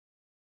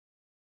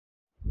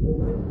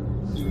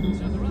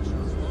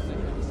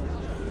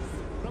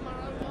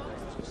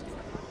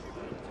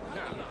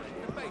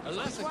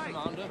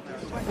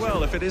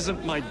Well, if it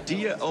isn't my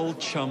dear old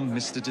chum,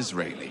 Mr.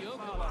 Disraeli.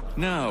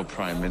 Now,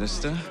 Prime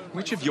Minister,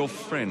 which of your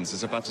friends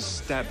is about to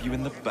stab you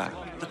in the back?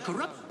 The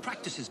Corrupt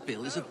Practices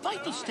Bill is a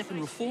vital step in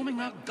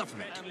reforming our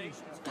government.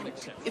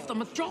 If the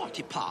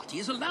majority party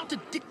is allowed to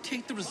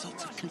dictate the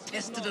results of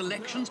contested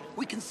elections,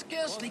 we can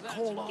scarcely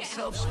call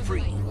ourselves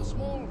free.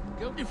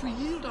 If we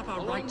yield up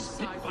our rights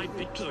bit by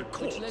bit to the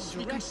courts,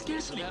 we can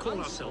scarcely call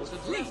ourselves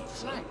free.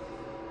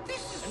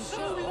 This is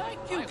so like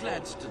you,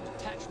 Gladstone.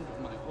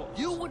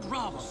 You would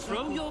rather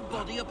throw your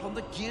body upon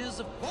the gears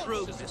of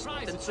progress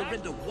than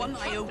surrender one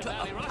iota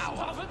of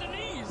power.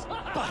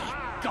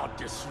 By God,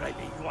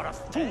 Disraeli, you are a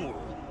fool!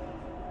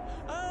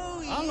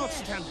 I'll not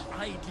stand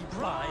idly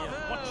by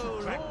and watch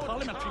you drag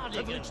parliamentary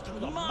privilege through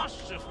the muck.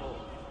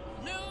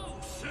 No,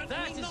 certainly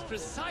That is not.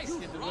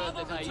 precisely the word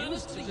that I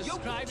used to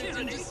describe it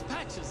in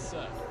dispatches,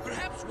 sir.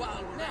 Perhaps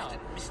while we're at it,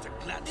 Mr.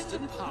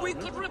 Gladstone, we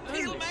could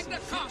repeal Magna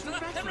Carta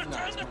and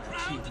return the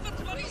crown to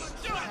the bloody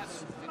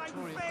Stuarts!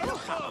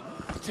 How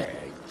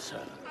dare you,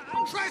 sir?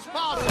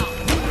 Trespasser!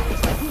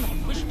 I do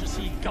not wish to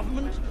see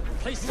government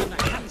placed in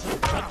the hands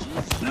of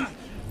judges.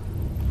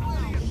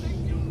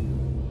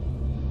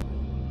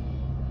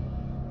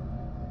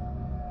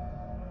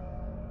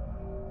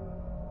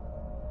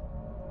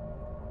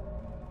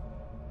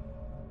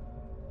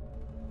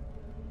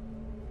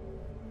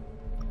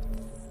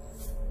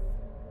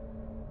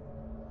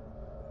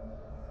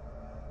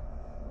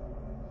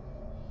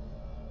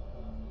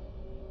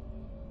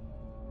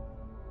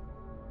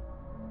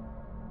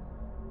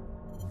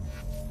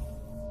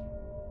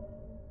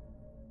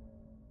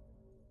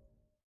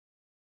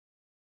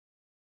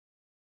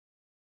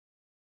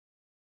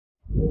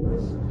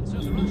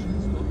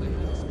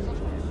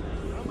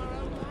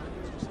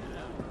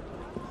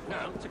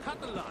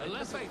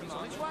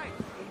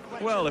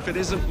 Well, if it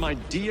isn't my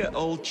dear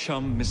old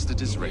chum, Mr.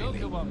 Disraeli.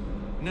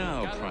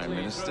 Now, Prime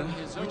Minister,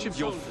 which of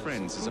your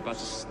friends is about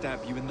to stab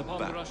you in the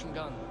back?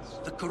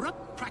 The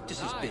Corrupt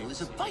Practices Bill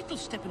is a vital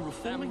step in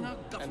reforming our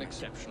government.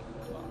 Exception.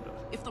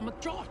 If the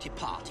majority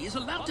party is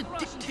allowed to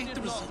dictate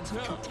the results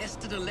of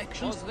contested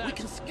elections, we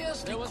can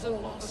scarcely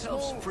call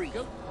ourselves free.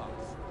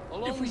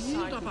 If we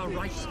yield up our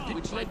rights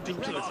bit by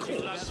bit to the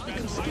courts, we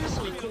can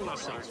scarcely call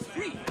ourselves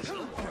free.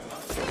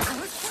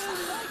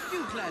 Like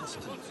you,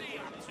 Gladstone.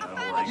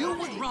 You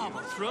would rather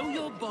throw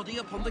your body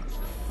upon the...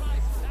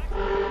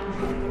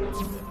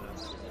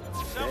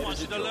 Someone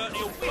should alert the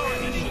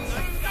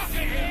authorities.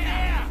 Nothing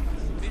here!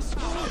 This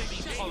can't be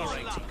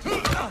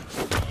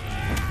tolerated.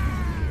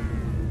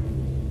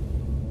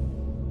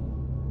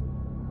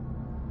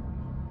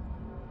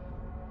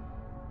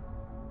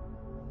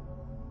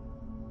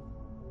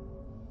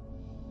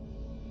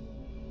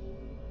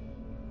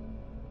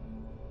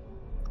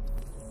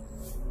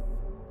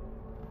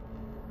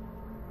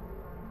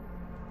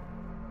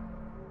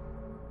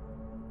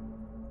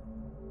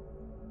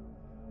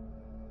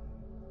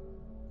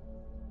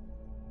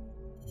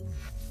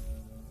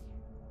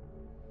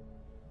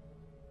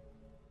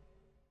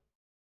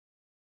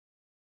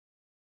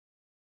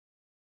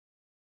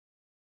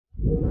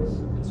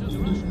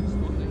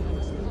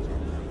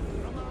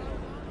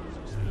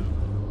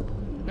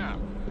 Now,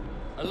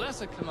 a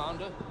lesser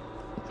commander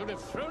should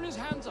have thrown his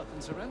hands up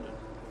and surrendered.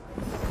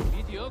 A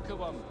mediocre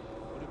one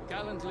would have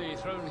gallantly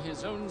thrown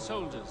his own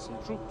soldiers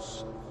and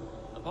troops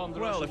upon the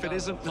Well, Russian if it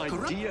guns. isn't my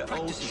dear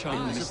old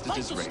chum, Mr.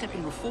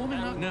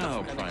 Disraeli.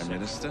 Now, Prime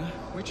Minister,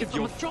 which of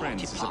your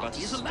friends is about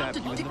to stab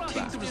you in the dictate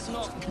back? the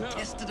results of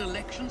contested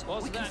elections,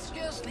 we can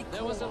scarcely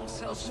call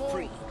ourselves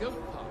free.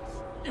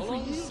 If we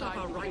yield up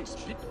our rights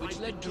bit by which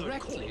led bit to the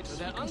directly courts, to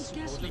their we can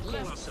scarcely unsupported call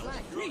left ourselves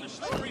flank. free.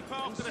 Slippery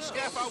path to the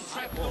scaffold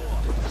trapdoor.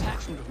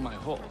 Attachment of my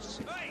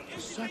horse.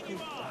 Circle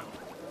round.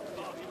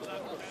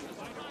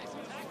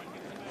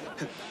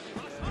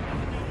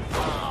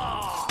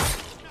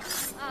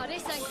 Oh,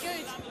 this ain't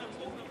good.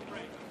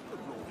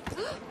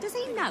 Does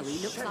he know he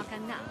looks like a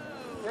nut?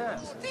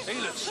 He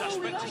looks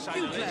suspect to say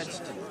You, the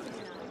least. Gladstone.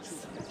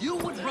 You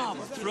would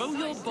rather throw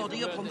your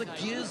body upon the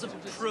gears of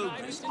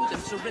progress than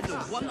surrender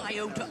one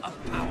iota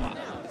of power.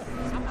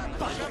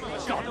 By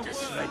God,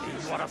 Disraeli,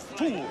 you are a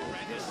fool!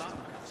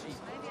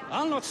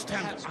 I'll not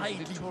stand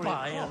idly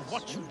by and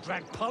watch you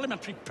drag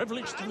parliamentary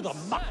privilege through the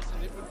muck.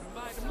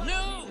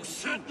 No,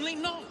 certainly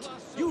not.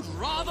 You'd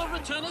rather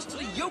return us to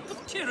the yoke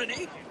of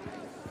tyranny?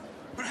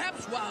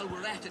 Perhaps while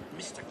we're at it,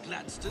 Mr.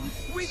 Gladstone,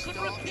 we could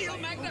repeal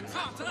Magna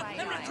Carta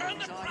and return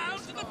the crown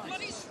to the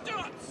bloody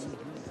Stuarts!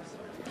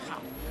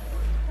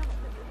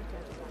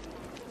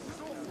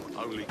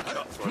 Only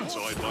cutthroats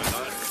hide like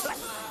that.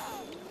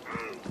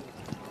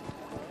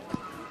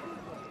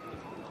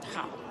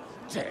 How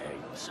dare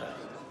you, sir?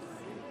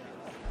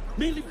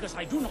 Merely because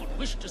I do not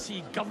wish to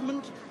see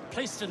government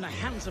placed in the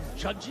hands of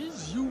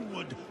judges, you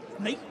would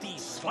make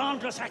these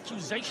slanderous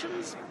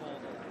accusations?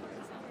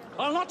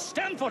 I'll not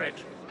stand for it.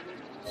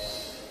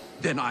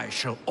 Then I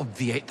shall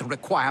obviate the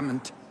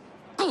requirement.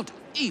 Good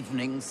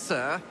evening,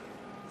 sir.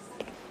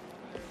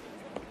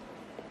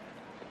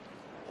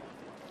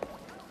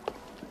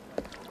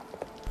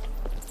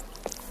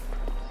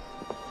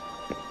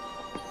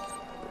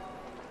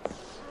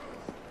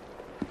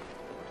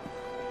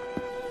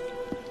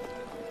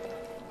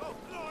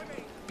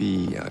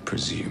 B, I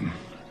presume.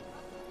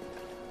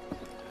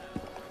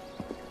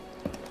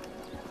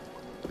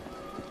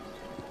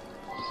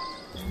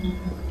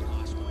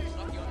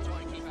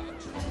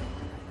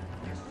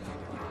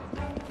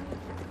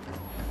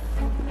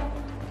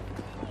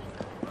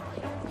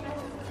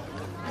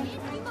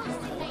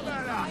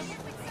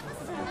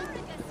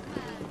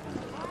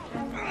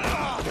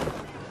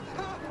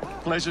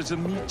 Pleasure to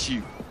meet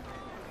you.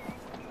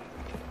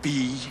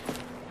 B.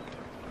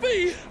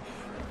 B!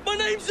 My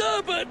name's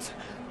Herbert!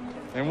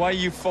 And why are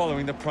you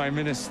following the Prime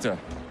Minister?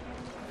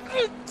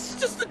 It's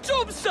just the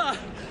job, sir!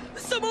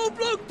 Some old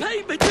bloke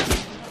paid me to...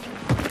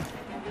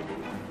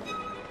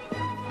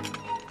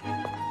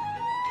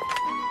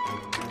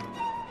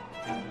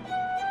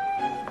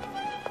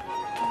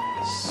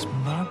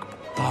 Smug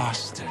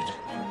bastard.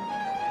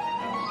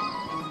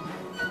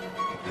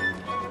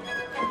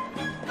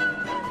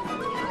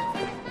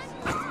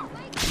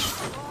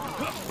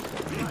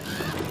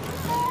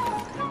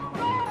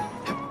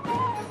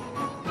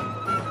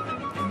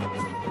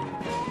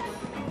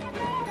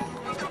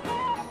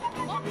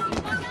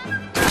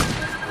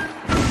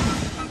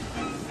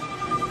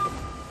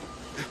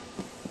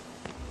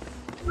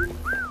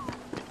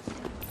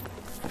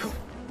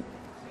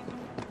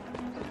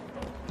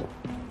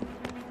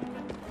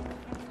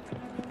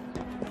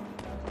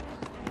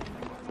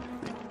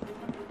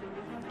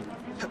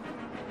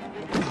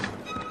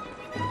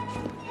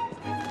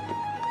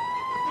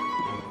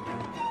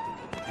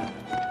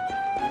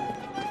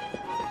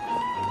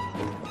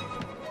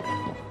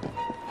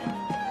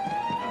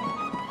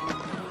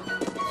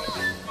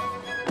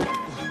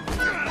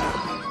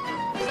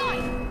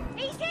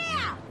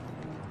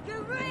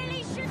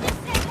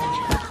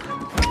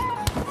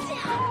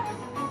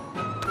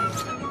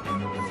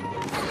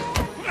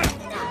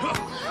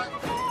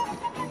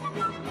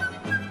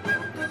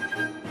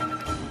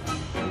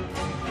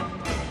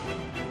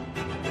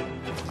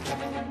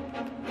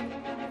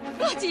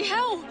 Bloody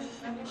hell!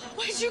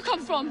 Where'd you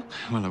come from?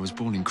 Well, I was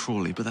born in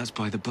Crawley, but that's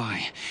by the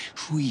by.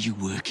 Who are you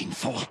working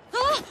for?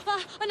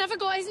 I never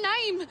got his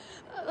name.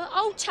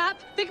 Old chap,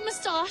 big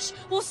moustache,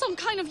 wore some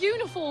kind of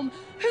uniform.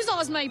 Who's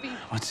ours, maybe?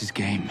 What's his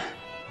game?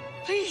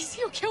 Please,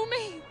 you'll kill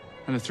me.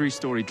 And a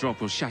 3-story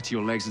drop will shatter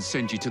your legs and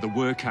send you to the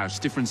workhouse.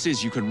 Difference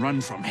is you can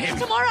run from him.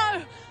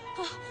 Tomorrow!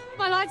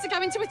 My lads are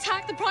going to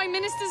attack the Prime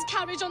Minister's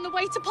carriage on the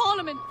way to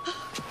Parliament.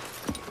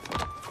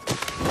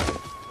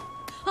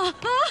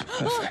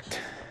 Perfect.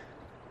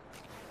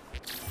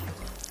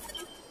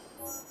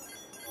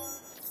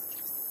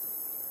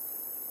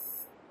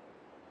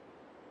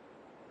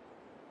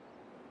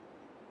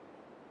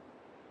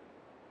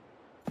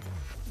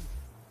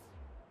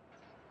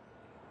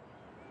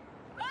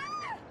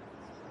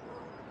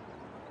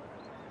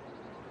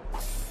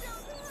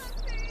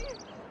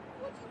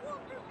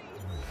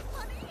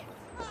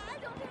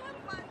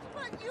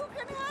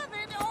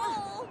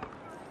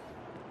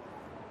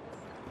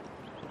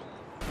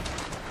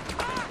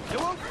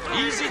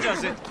 Easy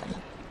does it.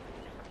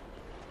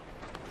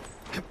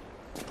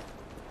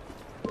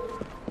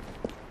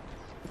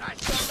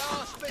 That's the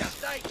last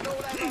mistake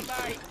you'll ever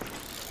make!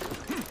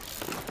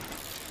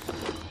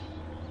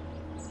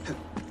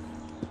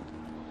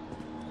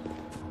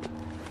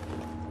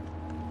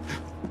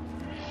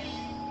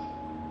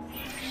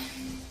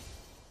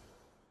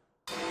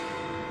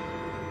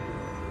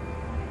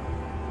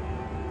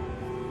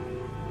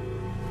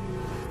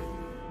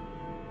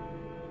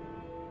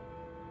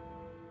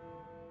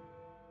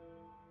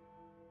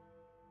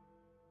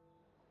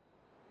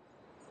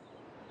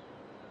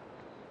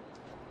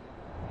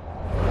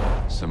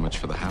 So much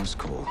for the house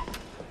call.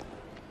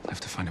 I'll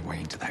have to find a way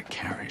into that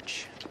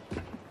carriage.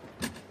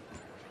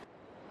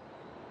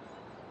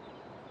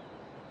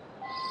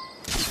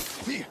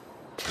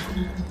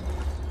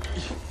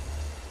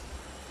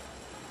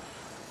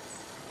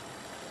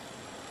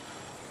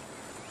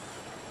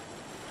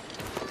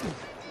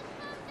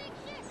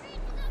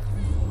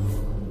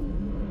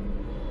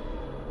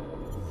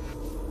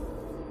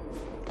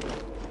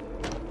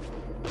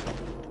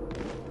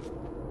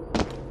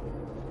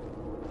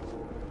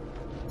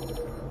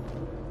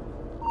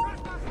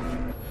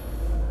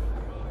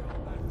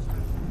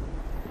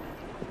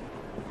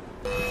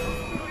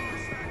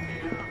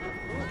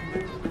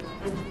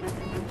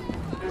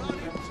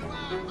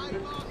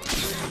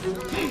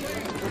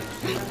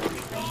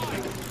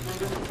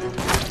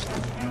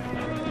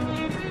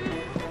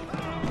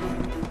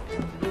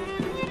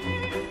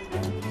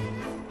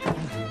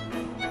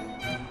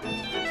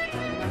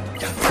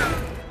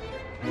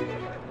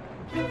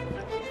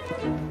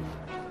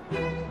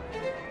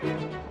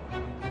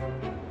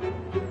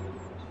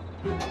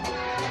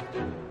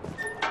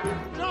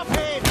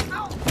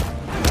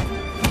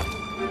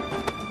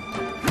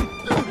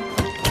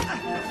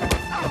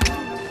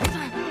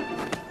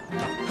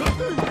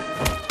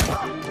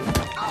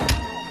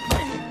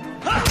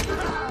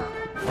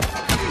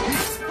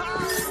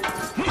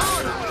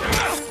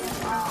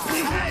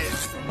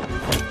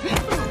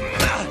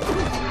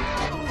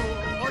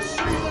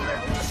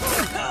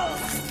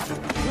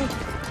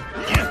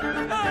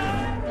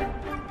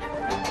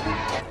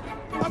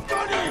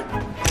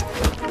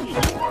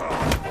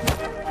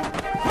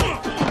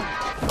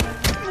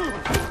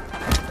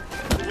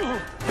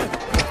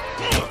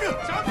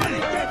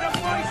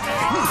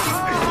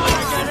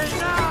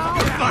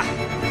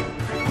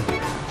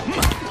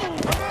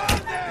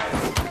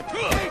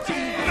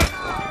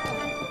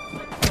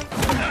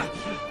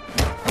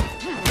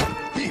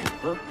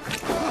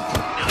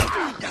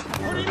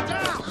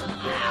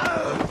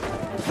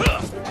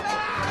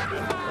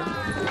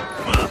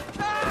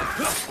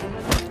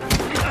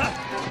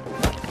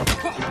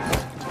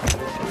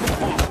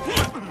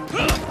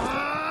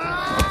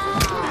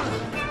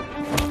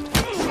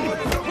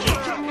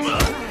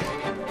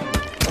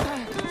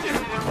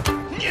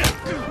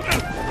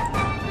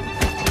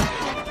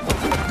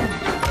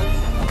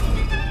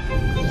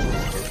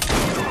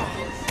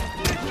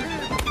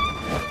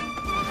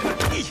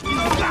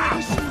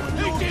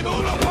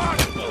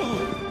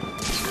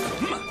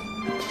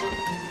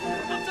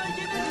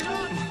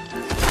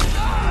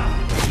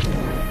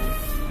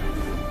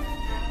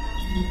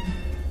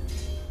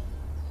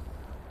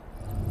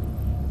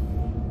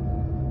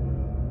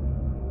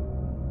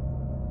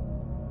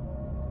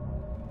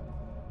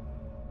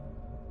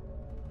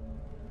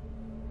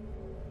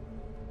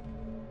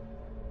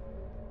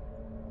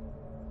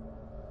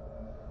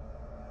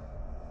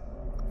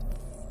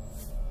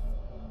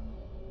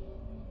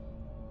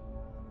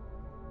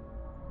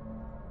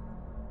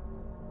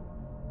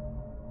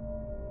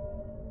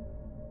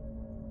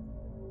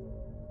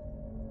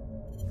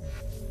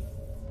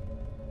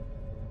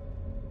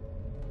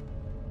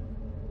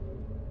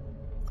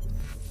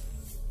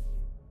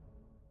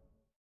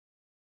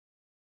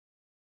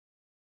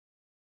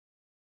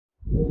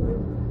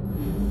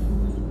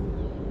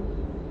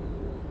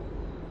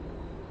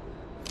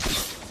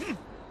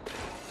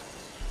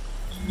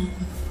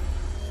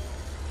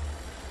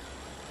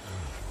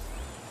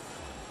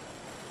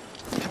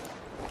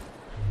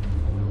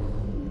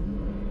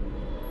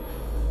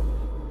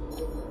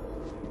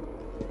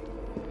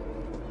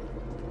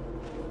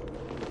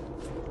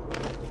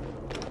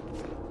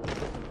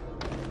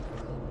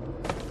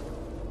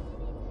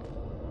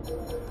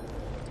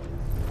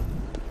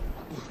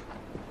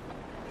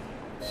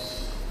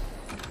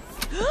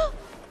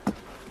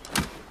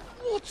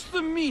 What's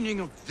the meaning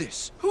of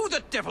this? Who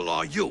the devil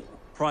are you?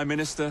 Prime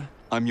Minister,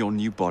 I'm your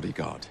new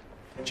bodyguard,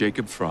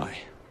 Jacob Fry.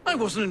 I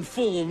wasn't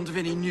informed of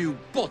any new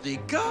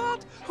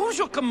bodyguard. Who's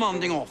your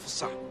commanding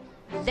officer?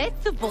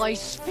 Let the boy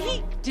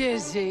speak,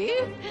 Dizzy.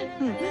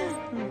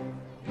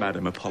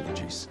 Madam,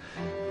 apologies.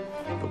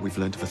 But we've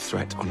learned of a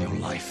threat on your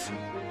life.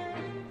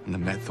 And the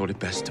Met thought it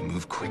best to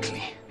move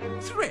quickly.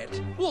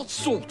 Threat? What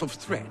sort of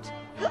threat?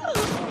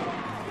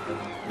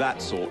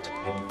 That sort.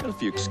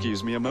 If you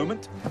excuse me a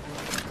moment.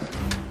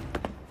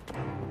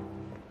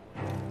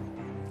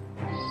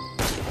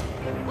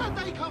 Where'd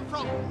they come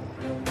from?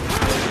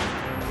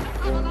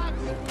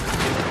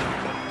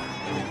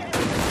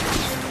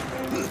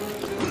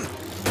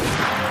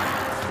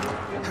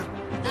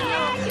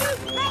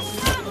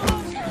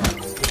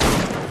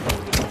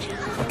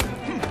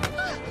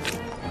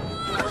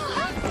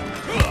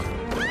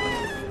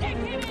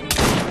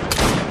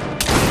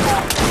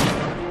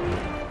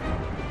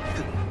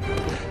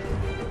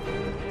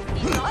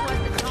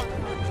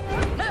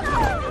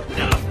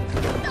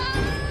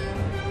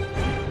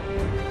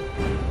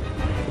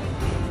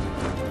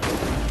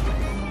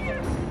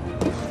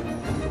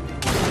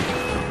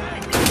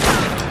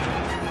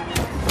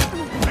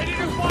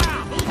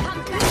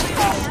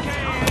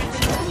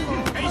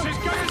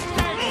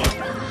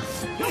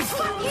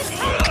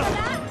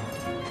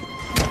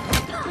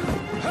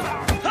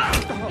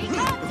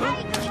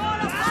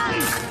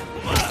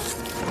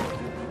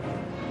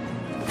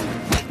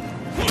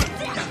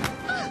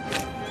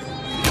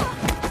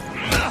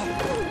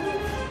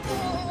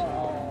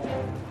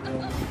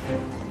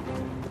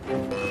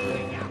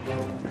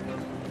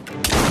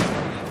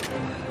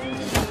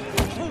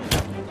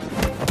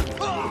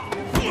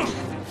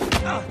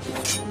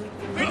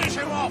 Finish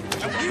him off!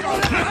 And you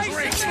don't have to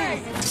reach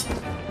me!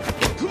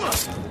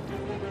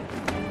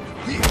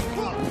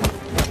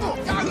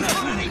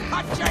 Don't any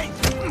punches!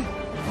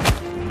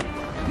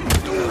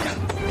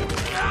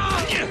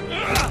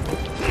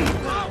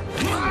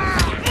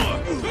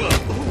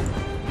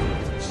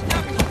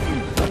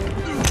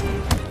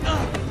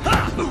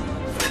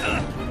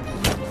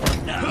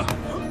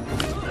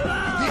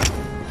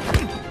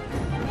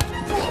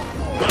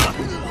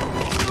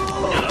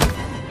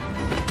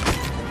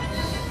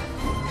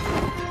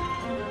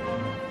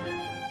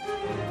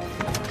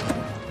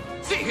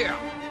 See here!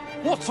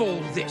 What's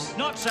all this?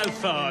 Not so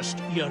fast,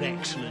 Your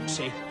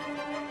Excellency.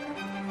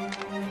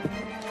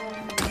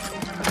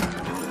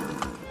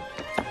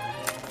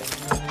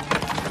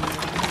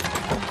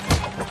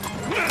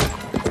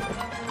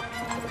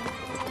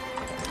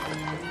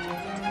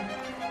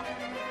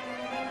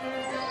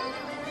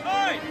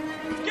 Hey!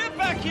 Get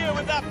back here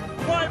with that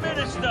Prime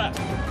Minister!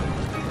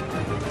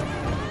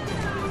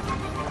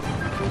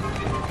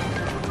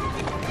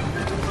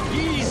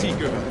 Easy,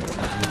 girl.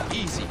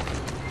 Easy.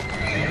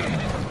 Easy!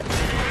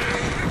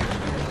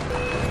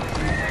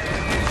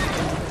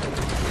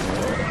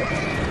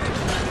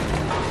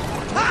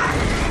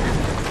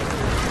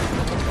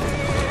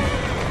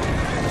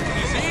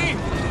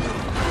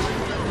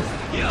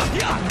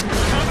 Yeah!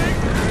 Coming!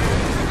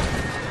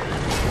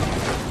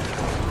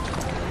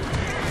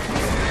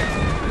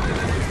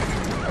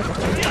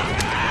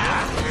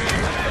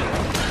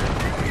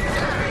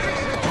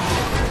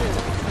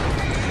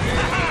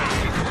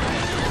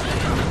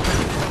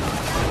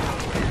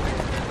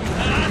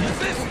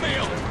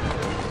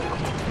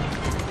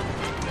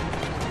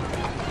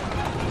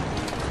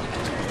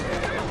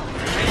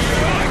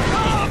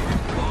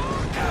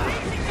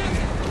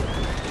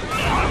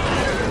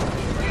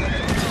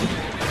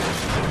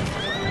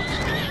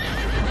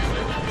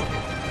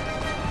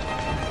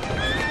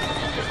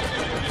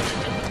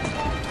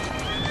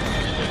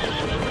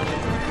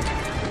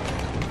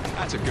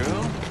 Atta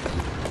girl.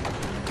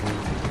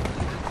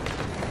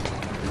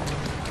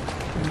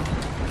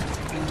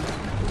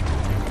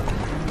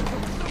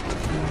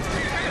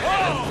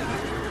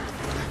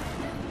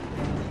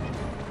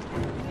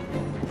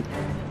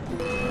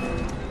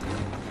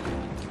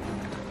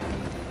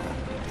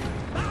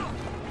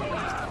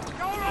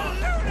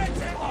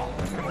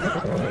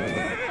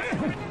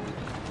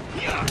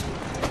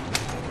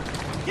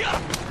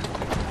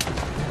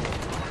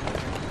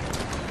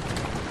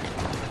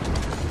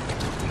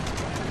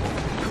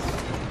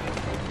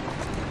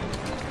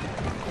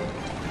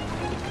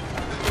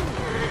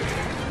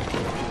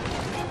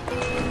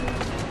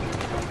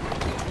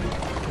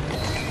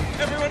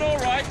 Everyone all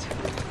right?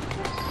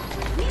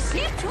 We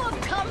seem to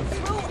have come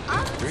through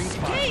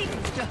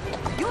unscathed.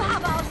 You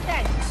have our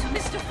thanks,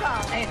 Mr.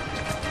 Fry.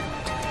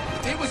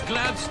 It was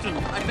Gladstone.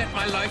 I bet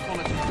my life on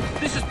it.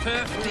 This is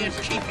perfectly in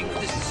keeping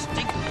with this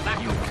distinct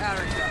lack of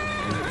character.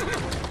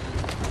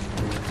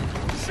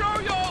 Show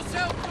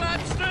yourself,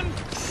 Gladstone!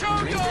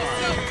 Show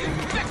yourself, you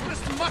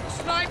feckless muck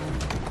snipe!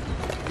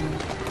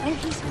 And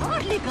he's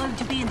hardly going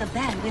to be in the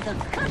van with a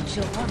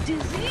cudgel,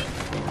 is he?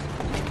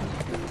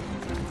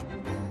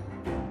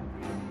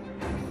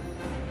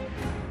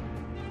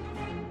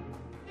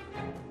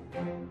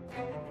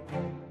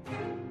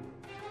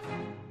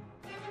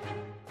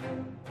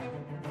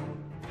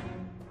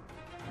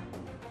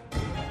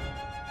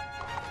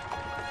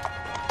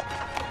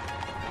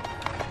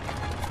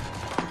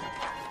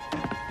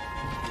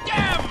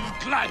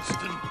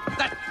 Gladstone!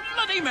 That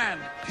bloody man!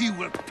 He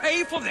will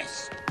pay for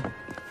this!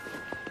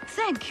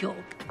 Thank you.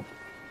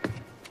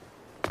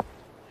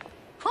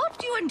 What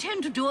do you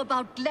intend to do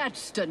about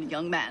Gladstone,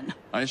 young man?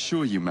 I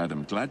assure you,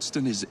 madam,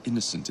 Gladstone is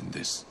innocent in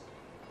this.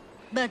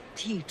 But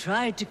he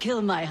tried to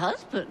kill my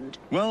husband.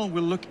 Well,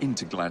 we'll look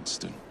into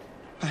Gladstone.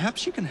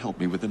 Perhaps you can help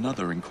me with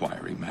another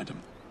inquiry,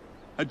 madam.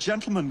 A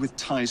gentleman with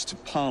ties to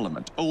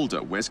Parliament,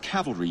 older, wears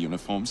cavalry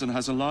uniforms and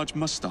has a large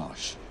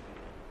moustache.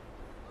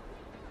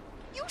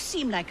 You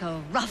seem like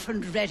a rough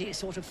and ready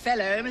sort of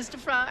fellow, Mr.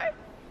 Fry.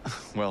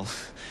 Well,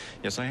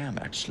 yes I am,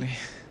 actually.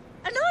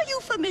 And are you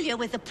familiar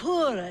with the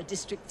poorer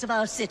districts of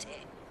our city?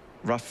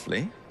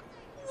 Roughly.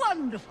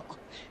 Wonderful.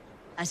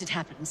 As it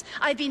happens,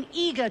 I've been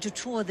eager to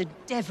tour the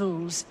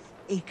Devil's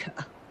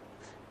Acre.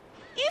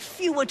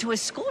 If you were to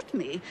escort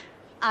me,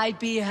 I'd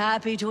be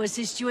happy to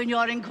assist you in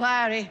your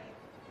inquiry.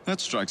 That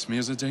strikes me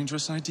as a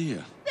dangerous idea.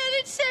 Then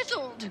it's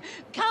settled.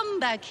 Come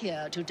back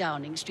here to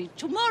Downing Street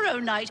tomorrow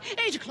night,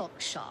 8 o'clock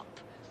sharp.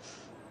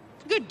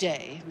 Good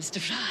day, Mr.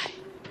 Fry.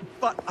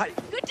 But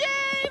Good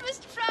day,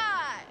 Mr. Fry.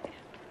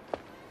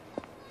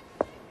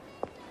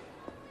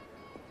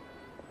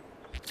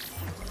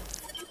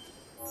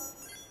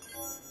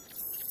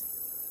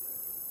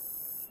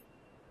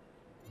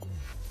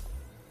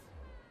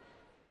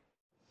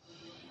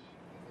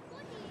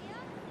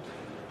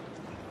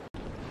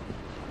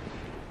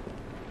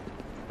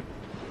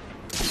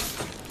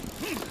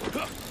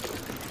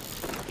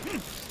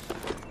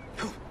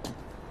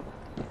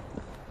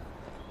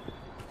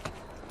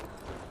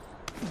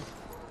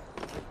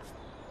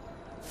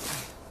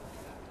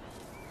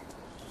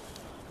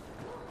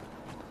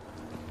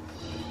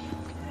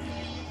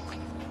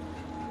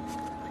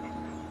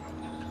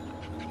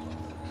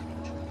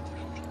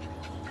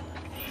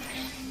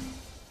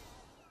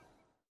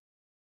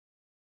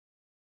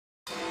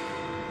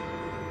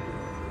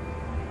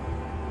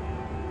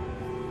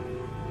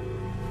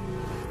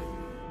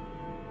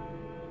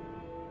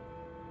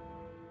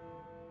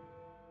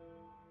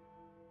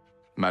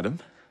 Madam?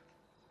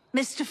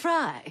 Mr.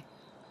 Fry.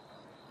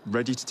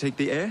 Ready to take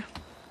the air?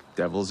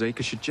 Devil's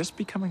Acre should just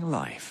be coming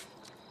alive.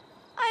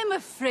 I'm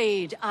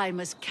afraid I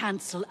must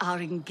cancel our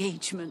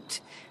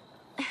engagement.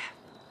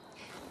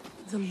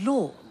 The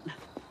lawn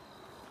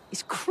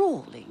is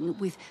crawling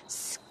with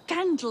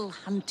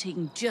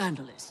scandal-hunting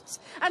journalists,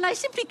 and I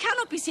simply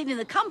cannot be seen in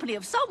the company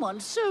of someone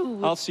so...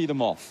 I'll see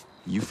them off.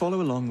 You follow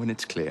along when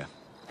it's clear.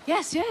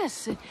 Yes,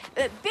 yes.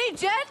 Be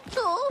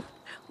gentle,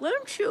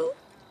 won't you?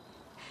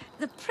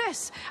 The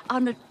press are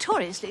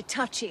notoriously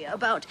touchy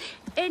about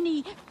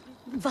any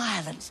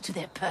violence to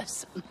their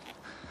person.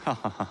 Ha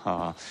ha ha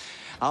ha.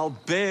 I'll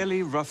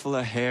barely ruffle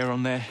a hair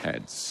on their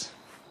heads.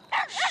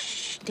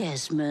 Shh,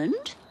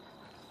 Desmond.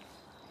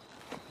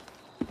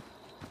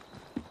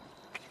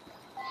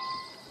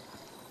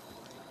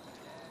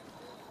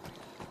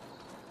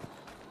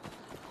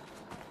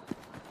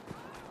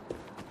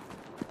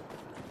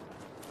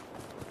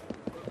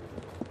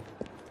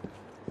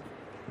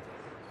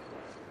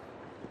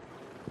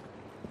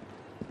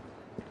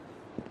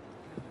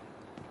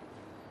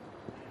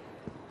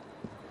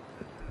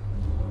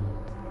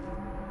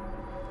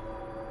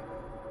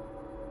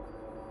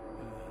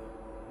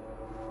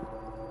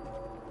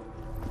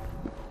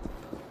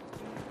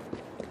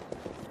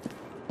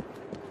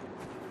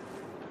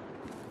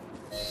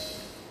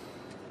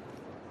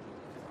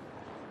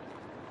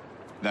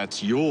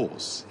 That's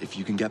yours, if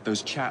you can get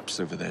those chaps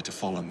over there to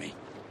follow me.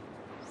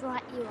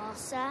 Right you are,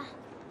 sir.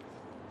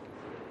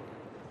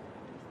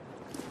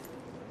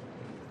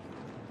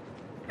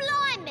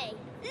 Blimey!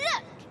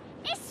 Look!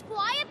 It's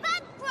Squire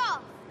Bancroft!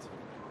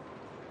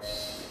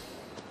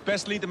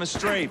 Best lead them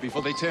astray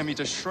before they tear me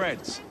to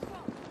shreds.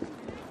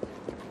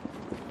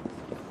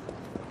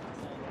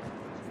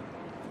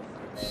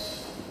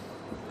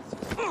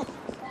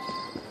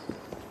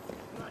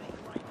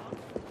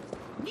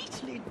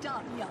 Neatly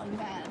done, young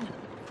man.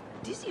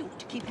 Dizzy ought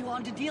to keep you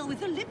on to deal with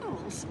the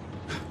liberals.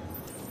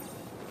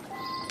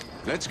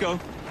 Let's go.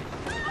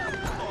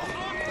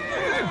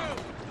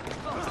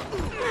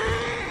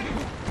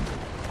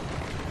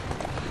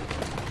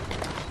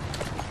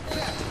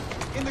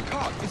 In the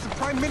car, it's the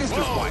Prime Minister's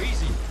wife.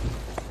 Easy.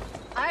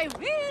 I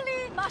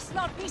really must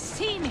not be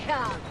seen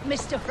here,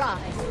 Mr.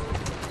 Fry.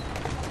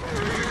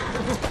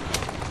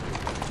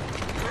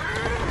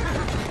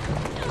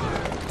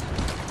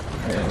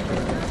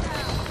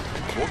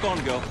 Walk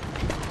on, girl.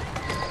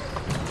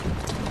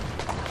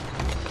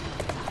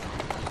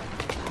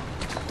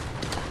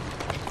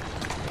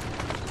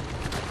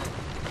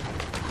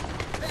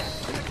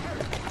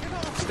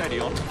 Steady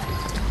on.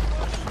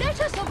 Let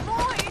us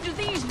avoid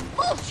these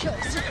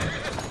vultures.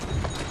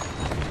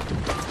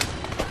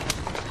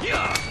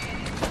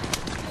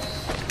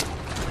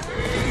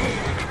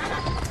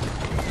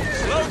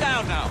 Slow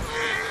down now.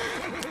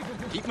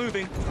 Keep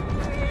moving.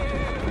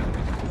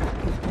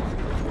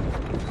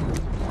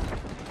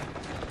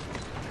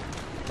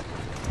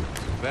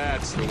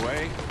 That's the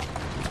way.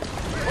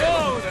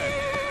 Whoa there!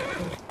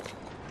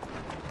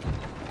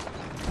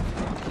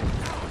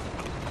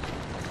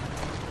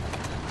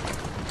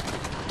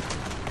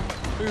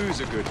 Who's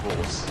a good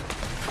horse?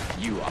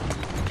 You are.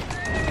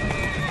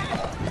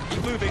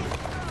 Keep moving.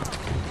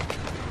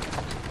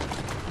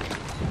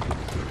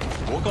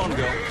 Walk on,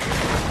 girl.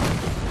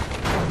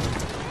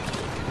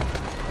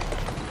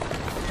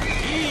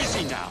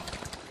 Easy now.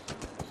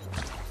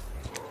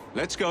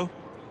 Let's go.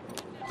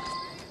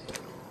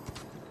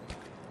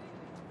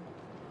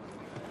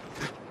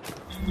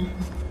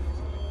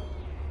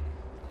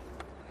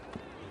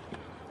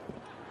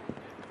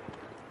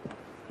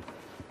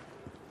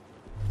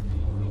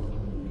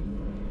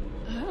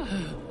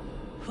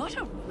 What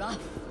a rough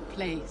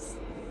place.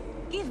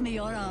 Give me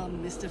your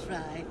arm, Mr.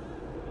 Fry.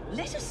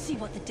 Let us see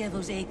what the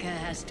Devil's Acre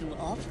has to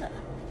offer.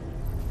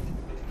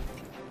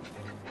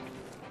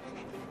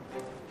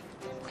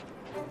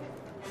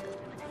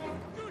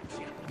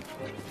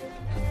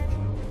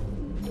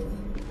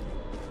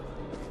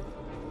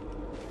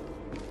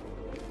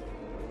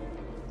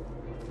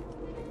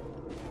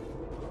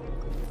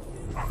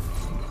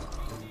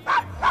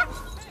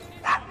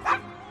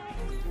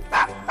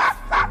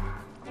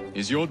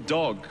 Is your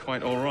dog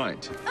quite all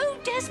right? Oh,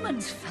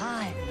 Desmond's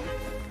fine.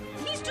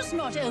 He's just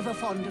not over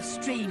fond of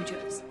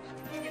strangers.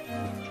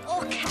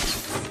 Or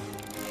cats.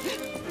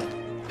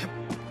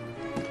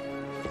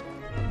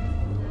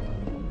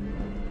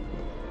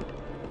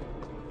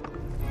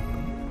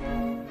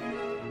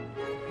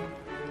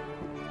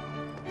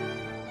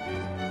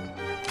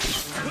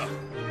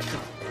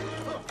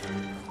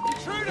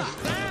 Intruder!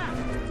 There!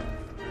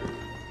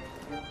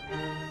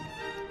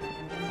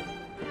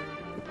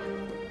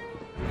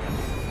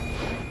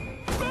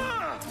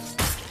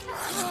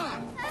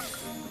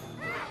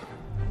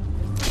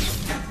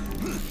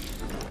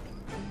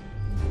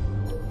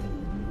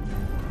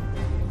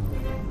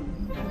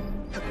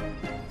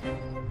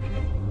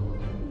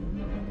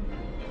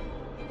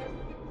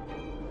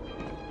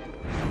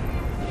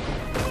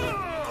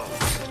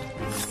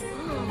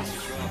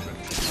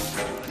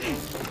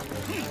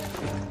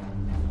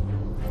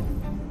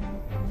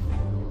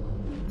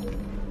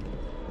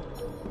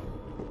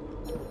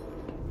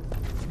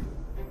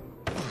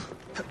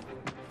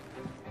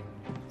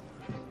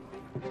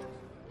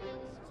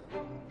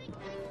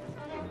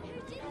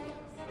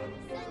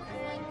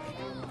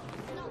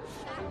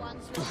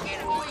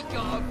 Get away,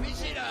 God,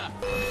 visitor!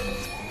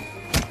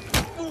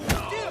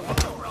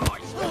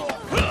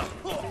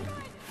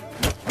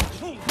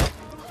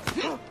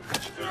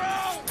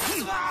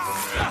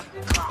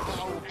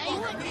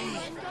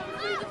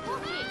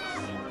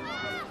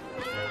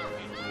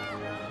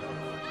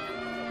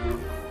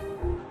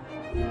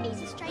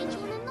 He's a stranger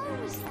in a normal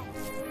respect.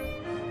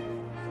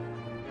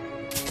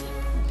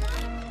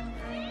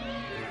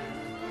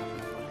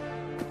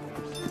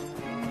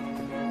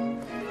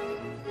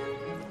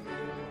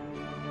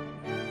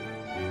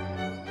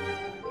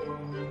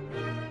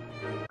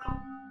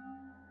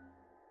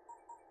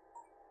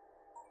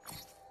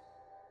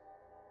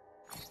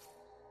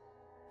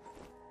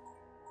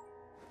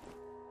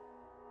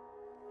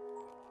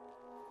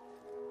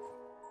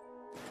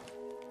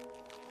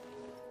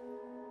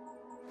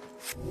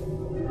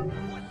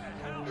 What the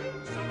hell?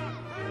 Someone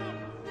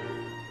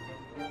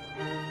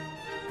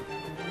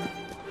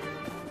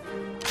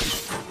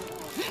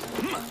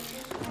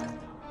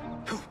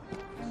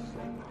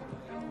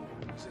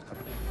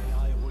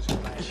I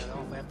wasn't bad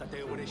enough. I have to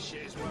deal with this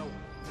shit as well.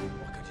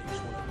 I could use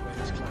one of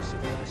Gwen's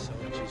classic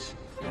massages.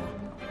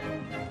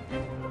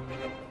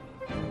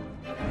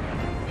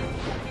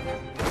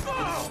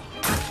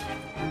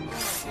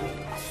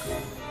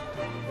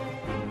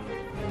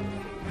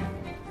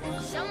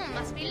 Someone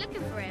must be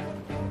looking for him.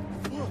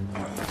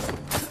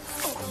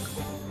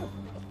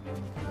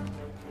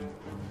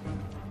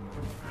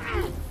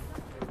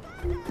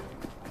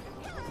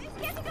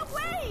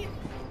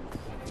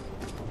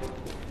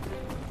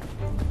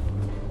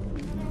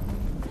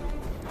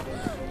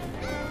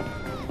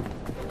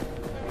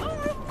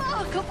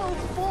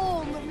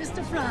 form,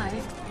 Mr.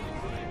 Fry.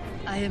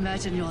 I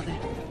imagine you're the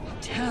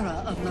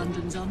terror of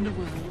London's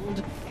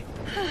underworld.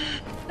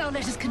 Now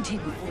let us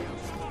continue.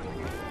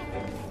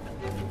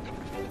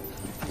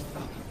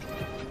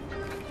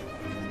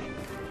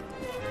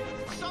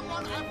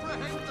 Someone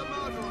apprehend the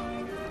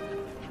murderer!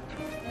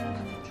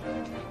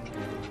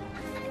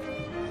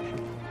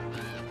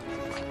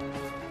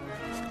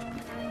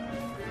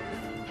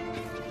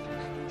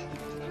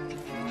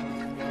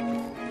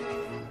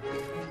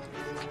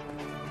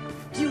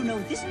 Do you know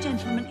this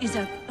gentleman is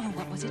a... Oh,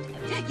 what was it?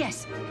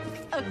 Yes,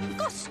 a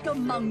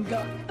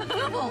costermonger,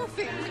 of all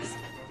things.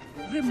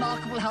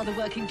 Remarkable how the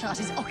working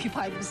classes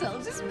occupy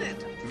themselves, isn't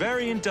it?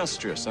 Very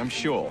industrious, I'm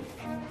sure.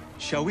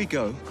 Shall we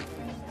go?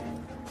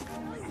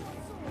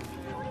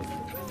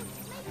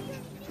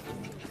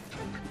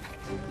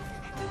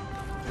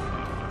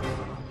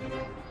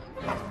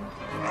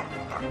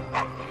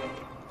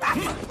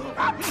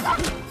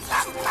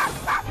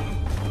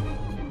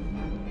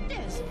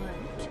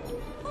 Desmond,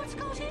 what's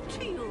got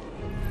into you?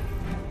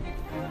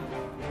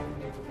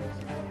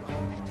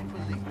 To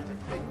believe that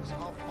things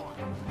are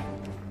fine.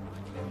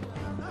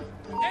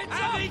 Heads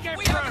up!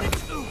 We have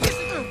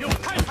You'll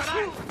pay for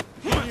that!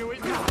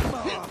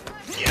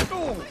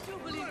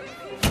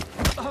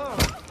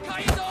 Cut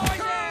his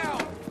eyes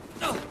out!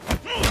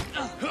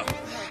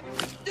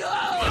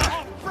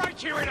 I'll break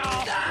you in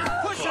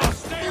half! Put some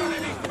steel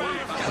in his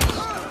back!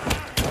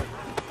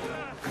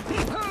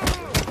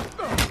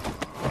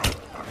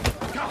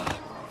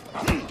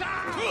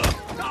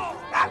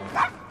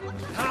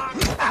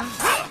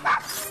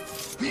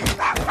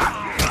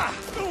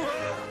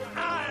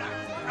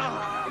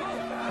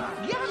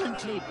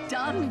 Gallantly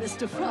done,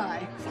 Mr.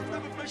 Fry.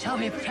 Shall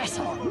we press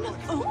on?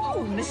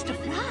 Oh, Mr.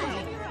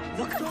 Fry,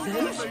 look at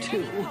those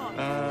two.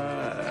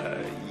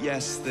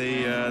 Yes,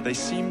 they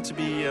seem to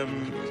be, I've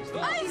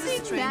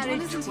been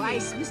married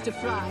twice, Mr.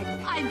 Fry.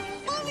 I'm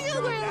fully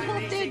aware of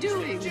what they're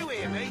doing. Did you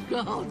hear me?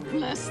 God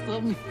bless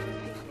them.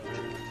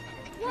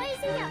 What is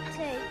he up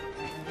to?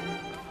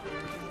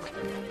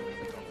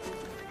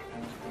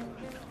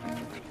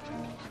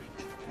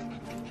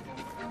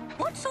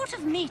 What sort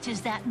of meat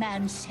is that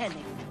man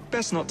selling?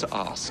 best not to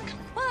ask.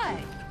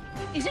 Why?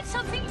 Is it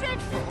something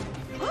dreadful?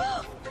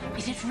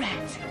 Is it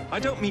rat? I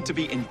don't mean to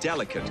be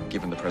indelicate,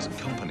 given the present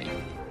company,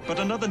 but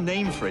another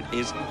name for it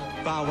is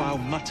Bow Wow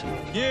Mutton.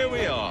 Here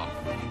we are,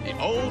 the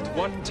old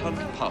one-ton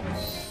pub.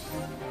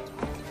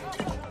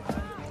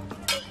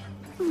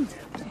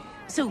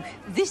 So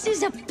this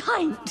is a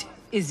pint,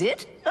 is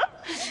it?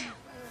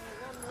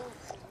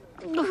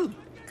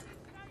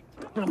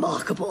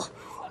 Remarkable.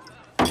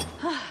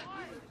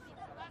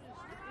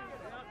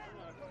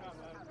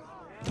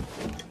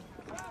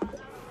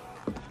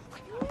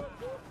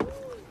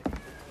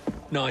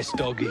 Nice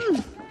doggy.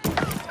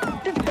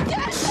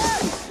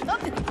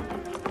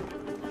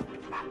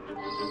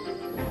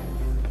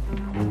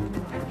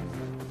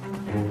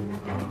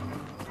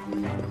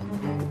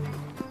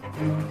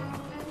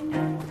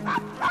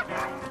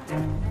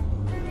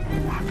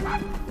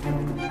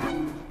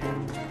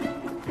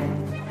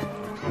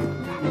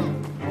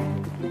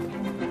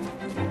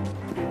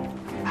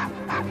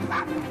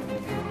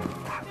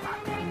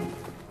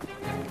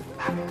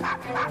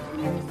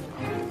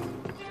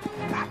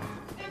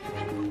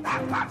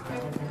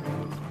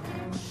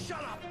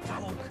 Shut up,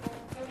 dog!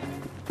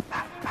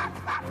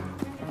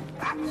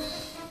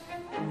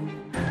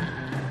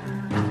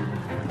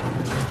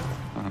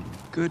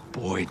 Good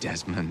boy,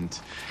 Desmond.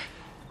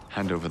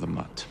 Hand over the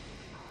mutt.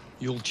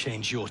 You'll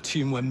change your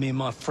tune when me and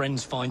my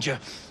friends find you.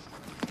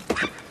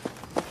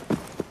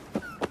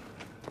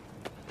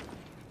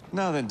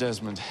 Now then,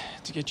 Desmond,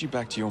 to get you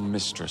back to your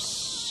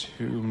mistress,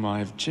 whom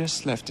I've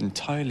just left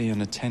entirely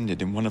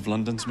unattended in one of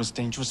London's most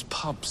dangerous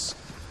pubs.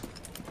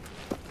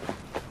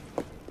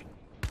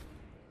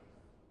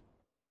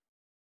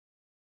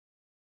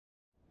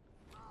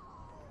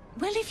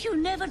 Well, if you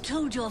never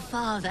told your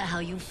father how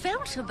you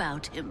felt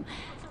about him,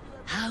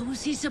 how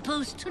was he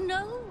supposed to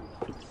know?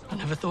 I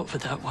never thought of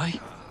it that way.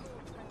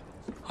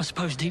 I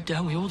suppose deep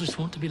down we all just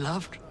want to be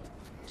loved.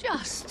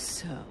 Just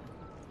so.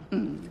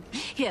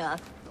 Here,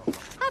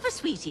 have a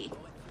sweetie.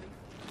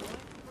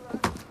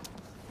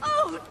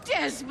 Oh,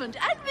 Desmond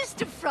and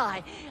Mr.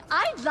 Fry,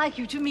 I'd like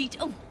you to meet...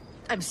 Oh,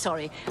 I'm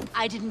sorry,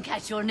 I didn't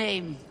catch your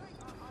name.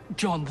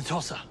 John the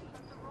Tosser.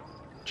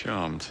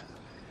 Charmed.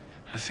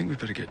 I think we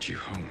better get you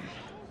home.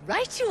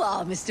 Right you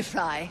are, Mr.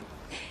 Fry.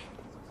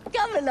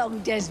 Come along,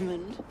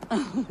 Desmond.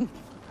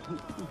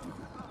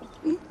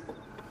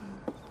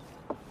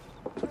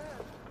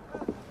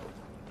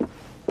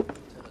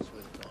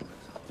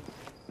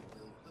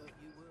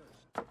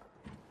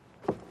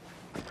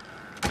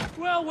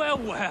 Well, well,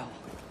 well.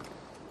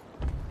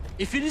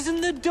 If it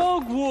isn't the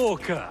dog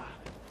walker.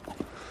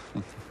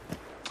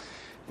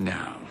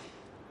 Now,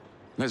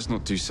 let's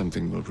not do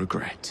something we'll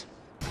regret.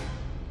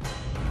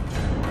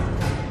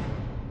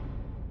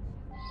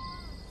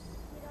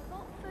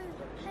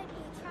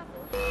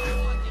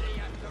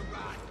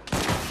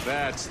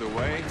 That's the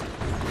way.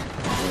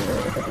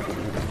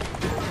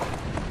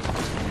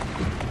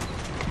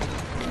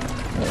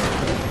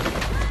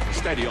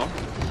 Steady on.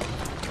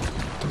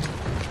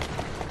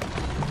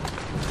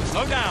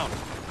 Slow down.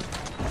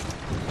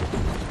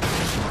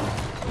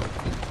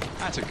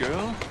 Atta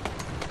girl.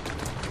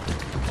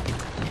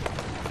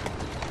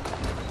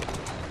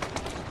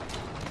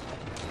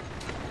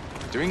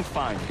 Doing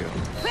fine, girl.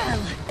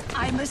 Well,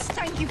 I must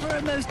thank you for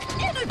a most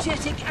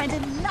energetic and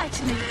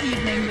enlightening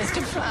evening,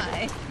 Mr.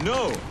 Fry.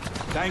 No,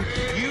 thank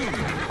you.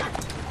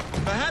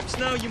 Perhaps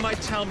now you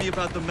might tell me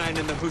about the man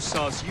in the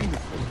hussar's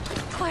uniform.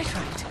 Quite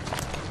right.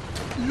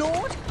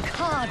 Lord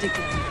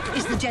Cardigan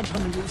is the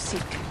gentleman you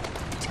seek.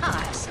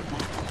 Tiresome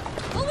man.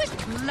 Always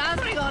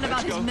blathering on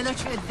about his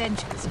military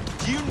adventures.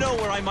 Do you know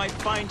where I might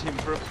find him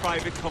for a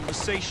private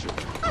conversation?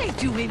 I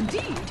do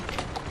indeed.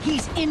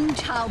 He's in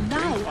town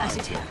now, as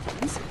it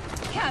happens,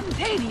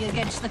 campaigning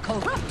against the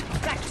corrupt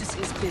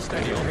practices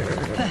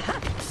business.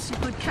 Perhaps you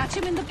could catch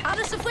him in the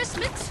Palace of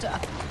Westminster.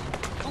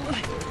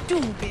 Oh, do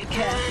be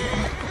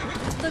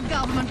careful. The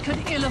government could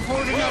ill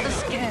afford another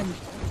scandal.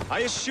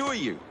 I assure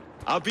you,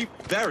 I'll be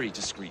very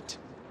discreet.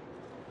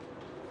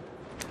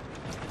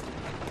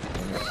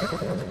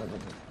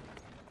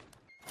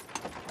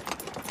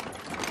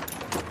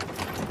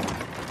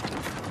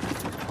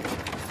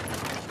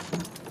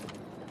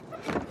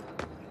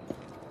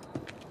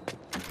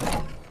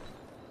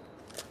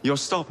 Your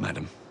stop,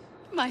 madam.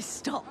 My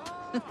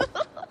stop.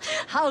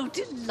 How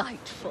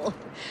delightful.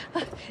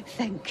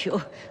 Thank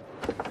you.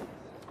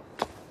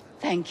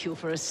 Thank you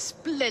for a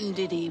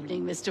splendid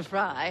evening, Mr.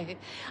 Fry.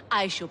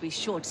 I shall be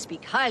sure to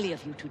speak highly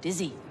of you to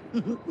Dizzy.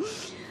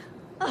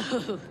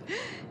 Oh,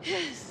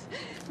 yes.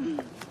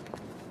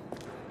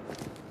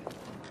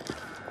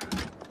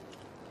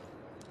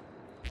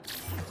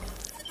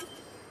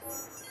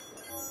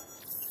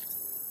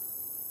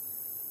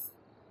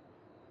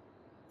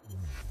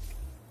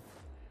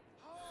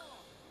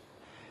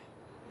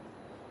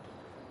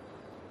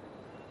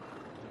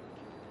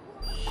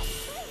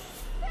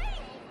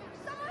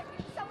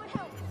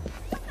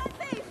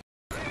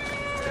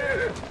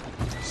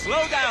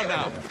 Slow down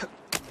now.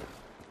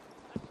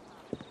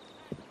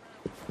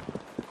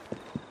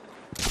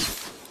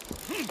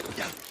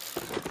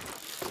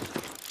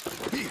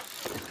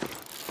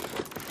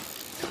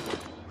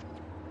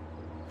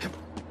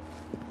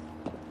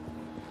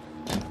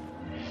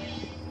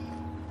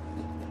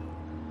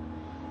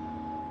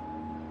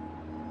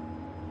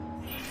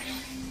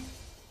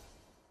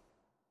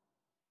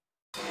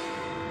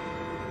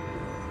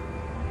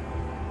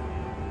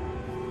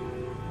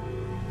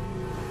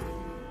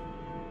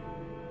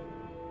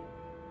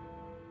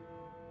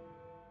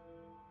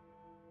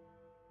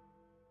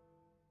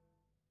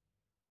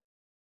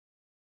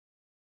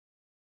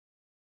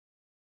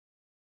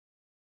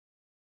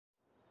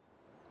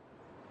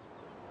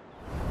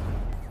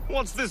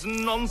 What's this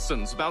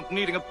nonsense about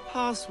needing a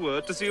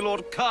password to see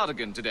Lord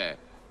Cardigan today?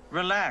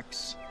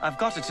 Relax. I've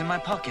got it in my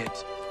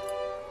pocket.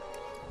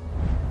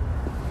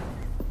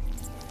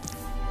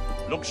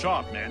 Look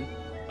sharp, men.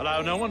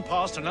 Allow no one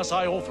past unless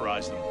I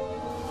authorize them.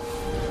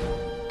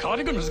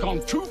 Cardigan has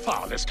gone too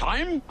far this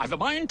time. I've a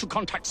mind to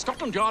contact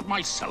Scotland Yard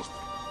myself.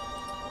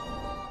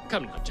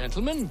 Come now,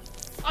 gentlemen.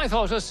 I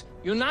thought us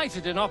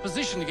united in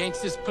opposition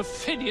against this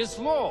perfidious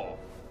law.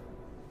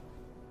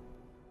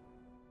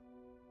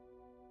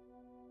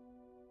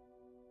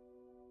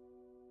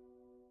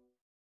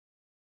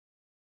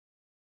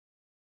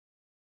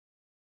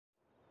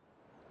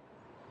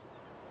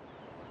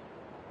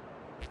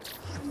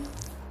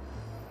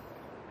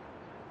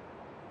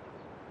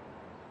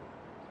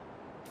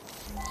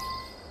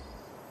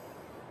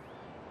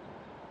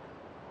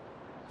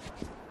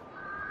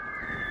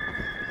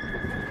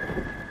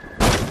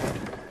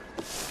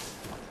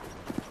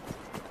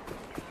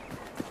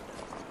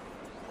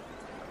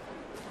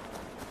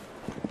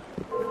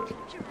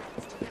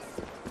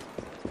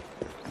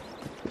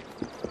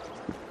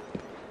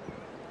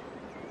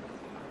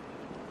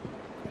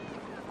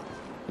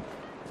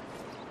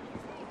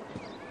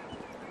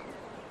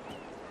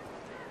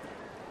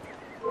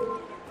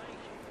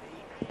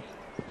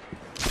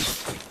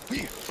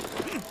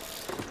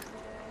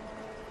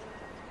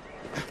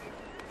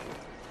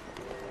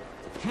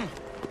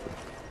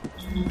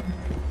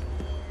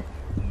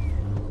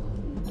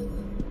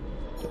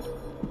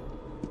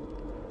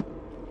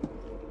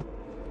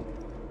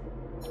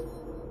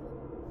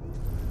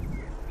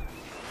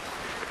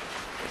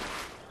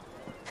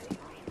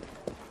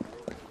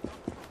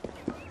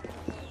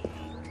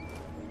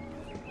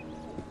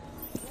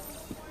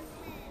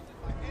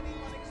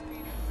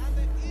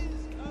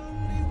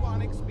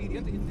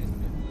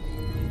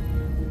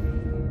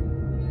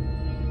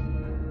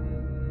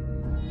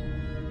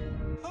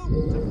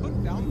 To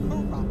put down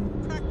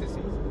corrupt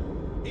practices.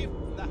 If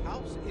the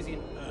House is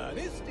in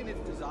earnest in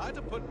its desire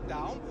to put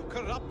down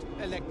corrupt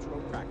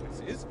electoral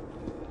practices,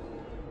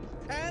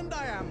 and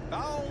I am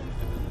bound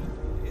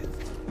to do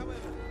this,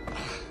 however,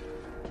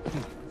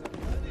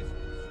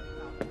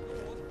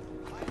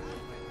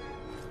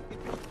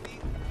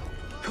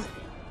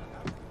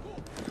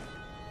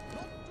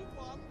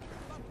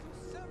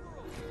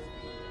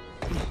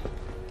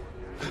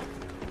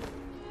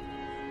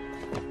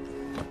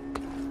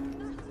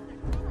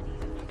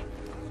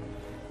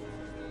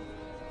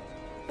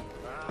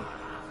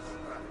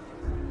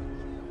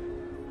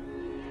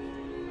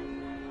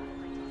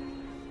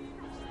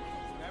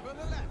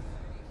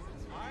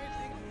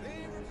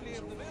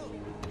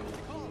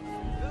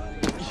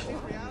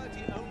 in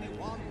reality only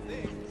one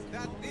thing.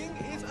 That thing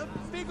is a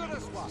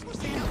vigorous one.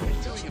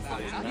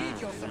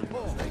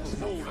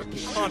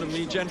 Pardon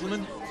me,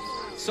 gentlemen.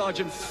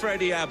 Sergeant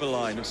Freddie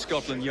Aberline of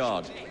Scotland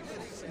Yard.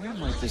 Where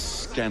might this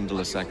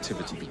scandalous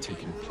activity be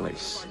taking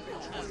place?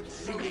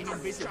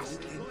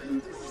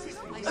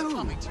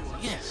 Oh,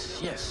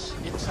 yes.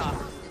 It's,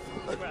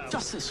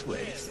 just this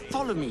way.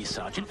 Follow me,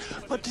 Sergeant,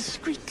 but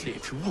discreetly,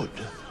 if you would.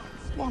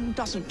 One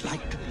doesn't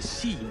like to be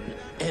seen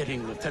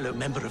airing a fellow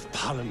member of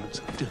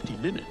Parliament's dirty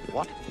linen,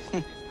 what?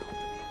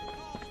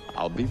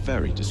 I'll be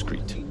very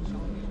discreet.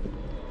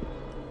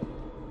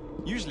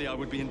 Usually I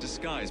would be in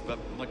disguise, but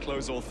my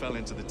clothes all fell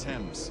into the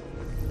Thames.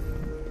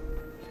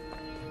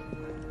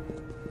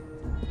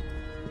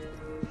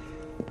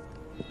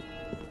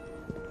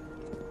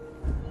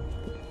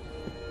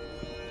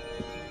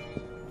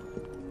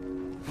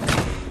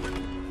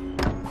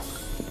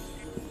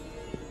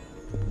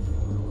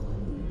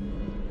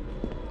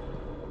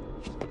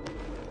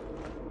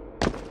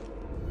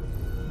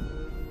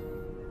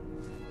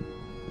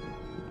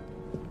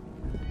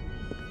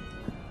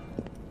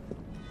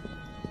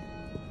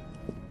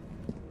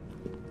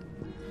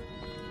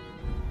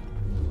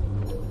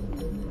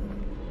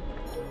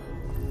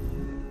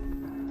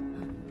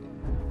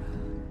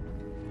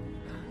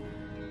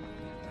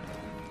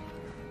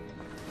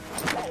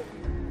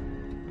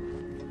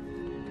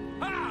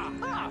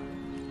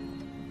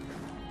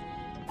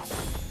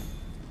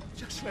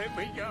 Just let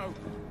me go.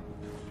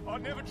 I'll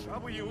never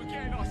trouble you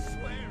again, I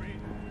swear it.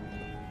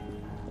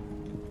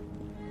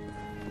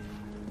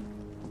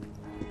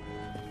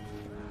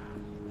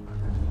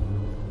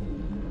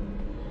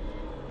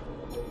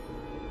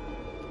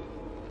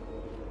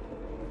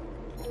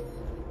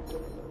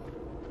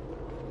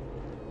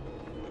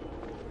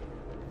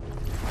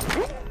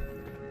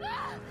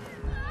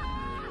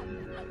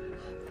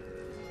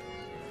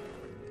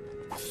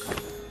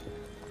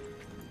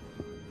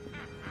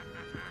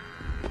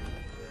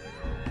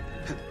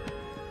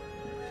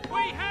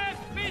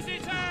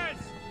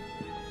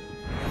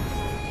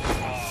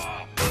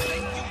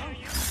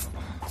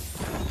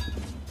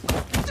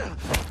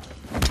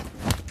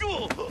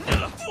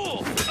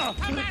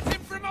 Come at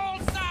him from all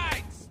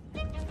sides!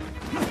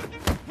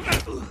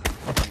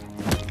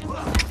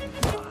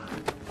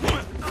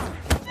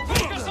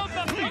 Focus on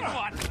the big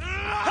one!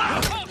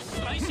 I'll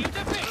slice you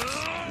to bits!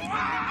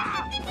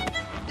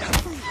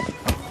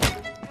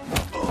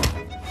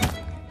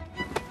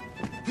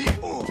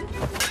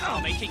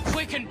 I'll make it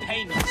quick and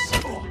painless.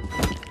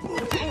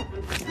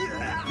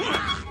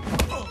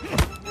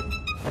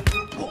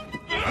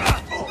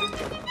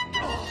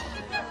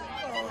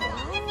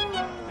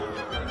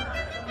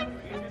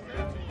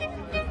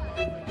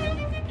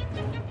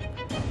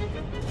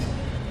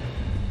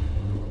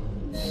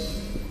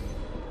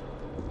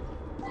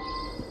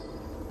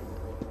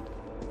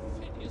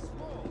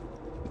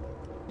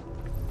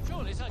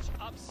 Surely such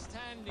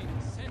upstanding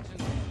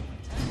sentinels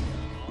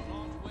are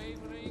not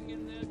wavering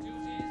in their duties.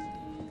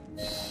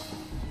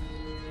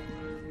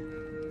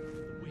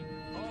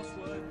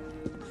 Password.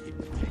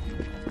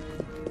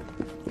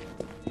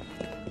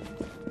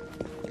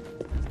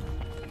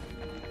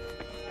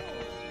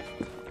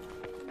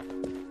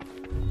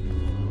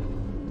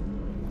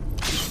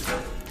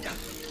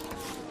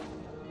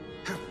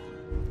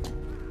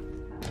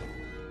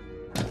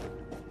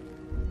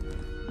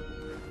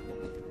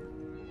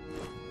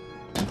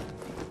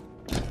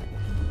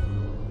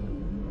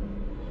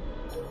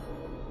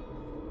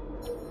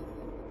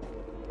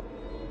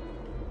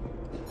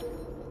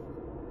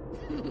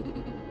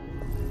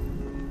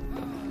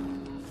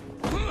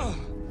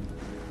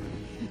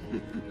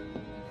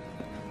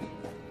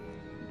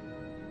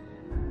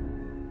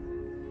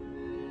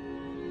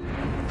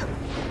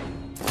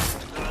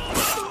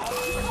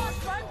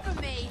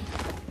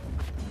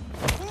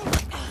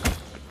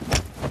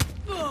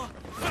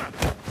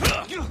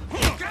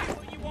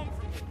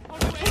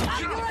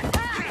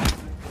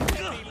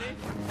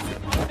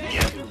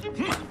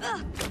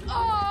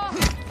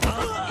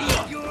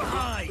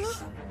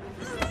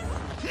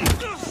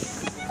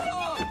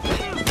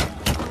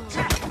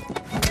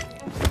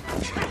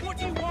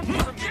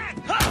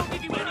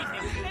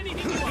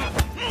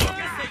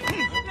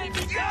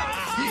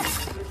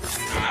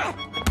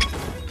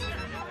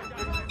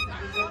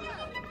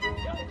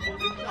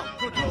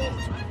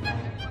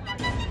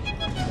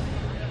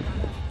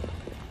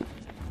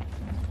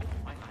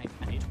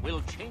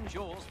 Will change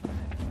yours.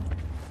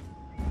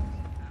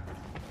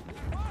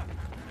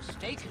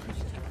 Mistaken.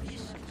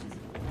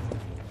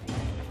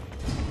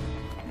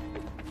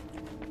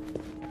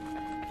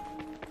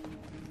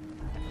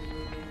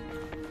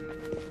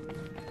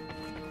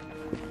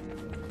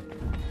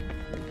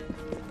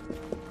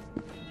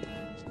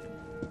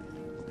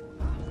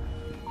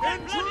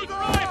 Bloody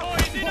cry,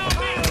 boys, in our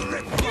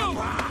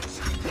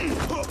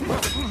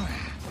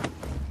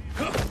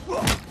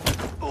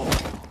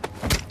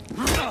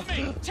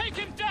Me, take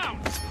him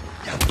down!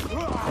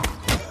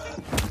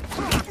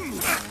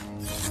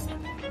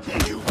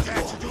 You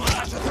dare to do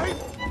such a thing?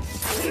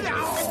 No!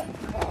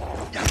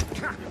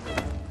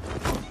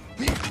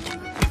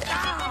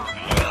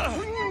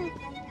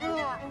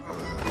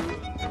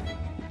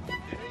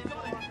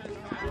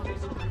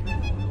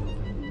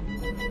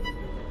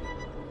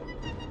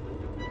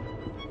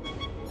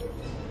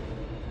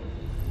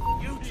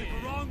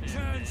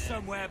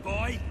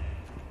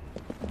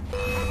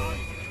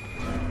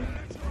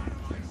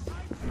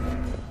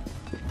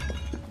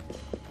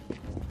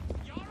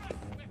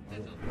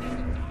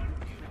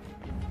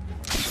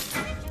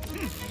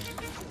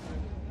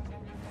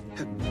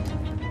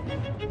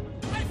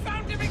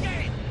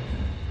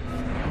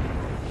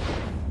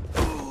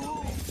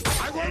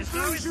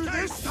 lose you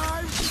this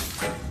time!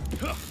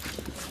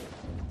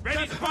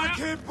 Ready Get back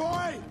here,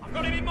 boy! I've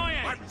got him in my I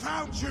hand!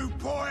 found you,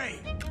 boy!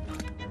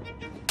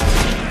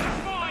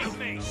 Find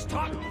me!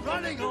 Stop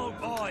running, old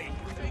boy!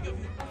 He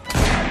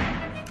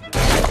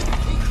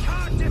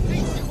can't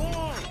defeat you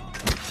all!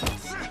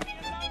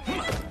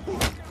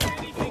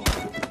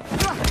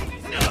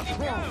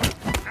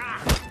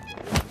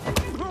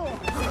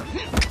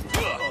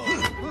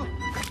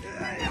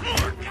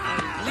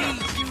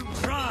 Leave you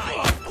dry!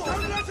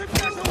 Don't let him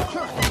get away!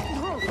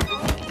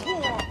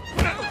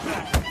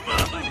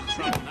 I'm in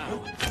trouble now.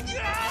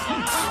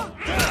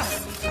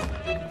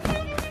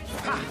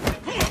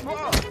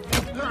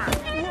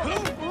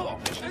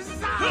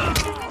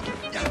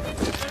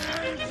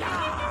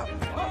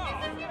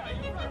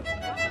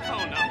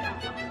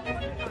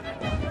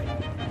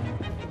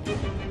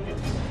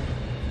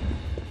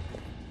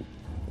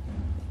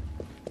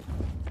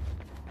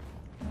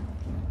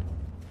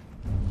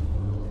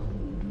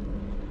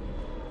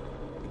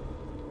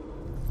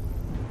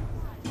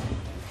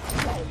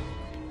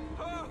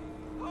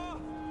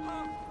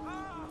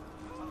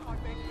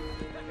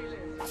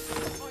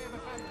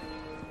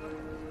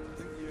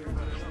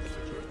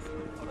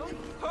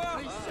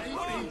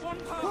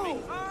 Oh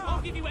no!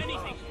 I'll give you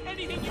anything,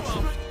 anything you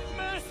ask.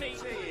 Mercy,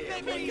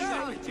 let me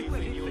go. Just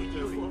let me live.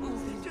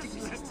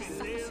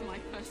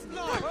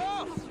 No.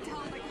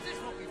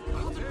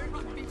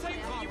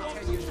 Take what you want.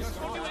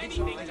 I'll do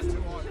anything. Just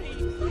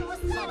please.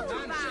 What's that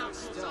about?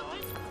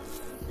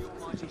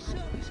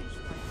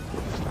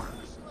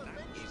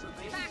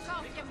 Back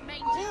off, you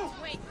mangy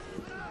twig!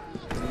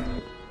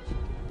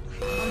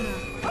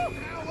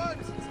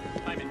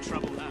 I'm in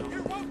trouble now.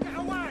 You won't get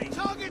away!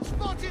 Target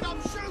spotted!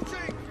 I'm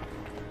shooting!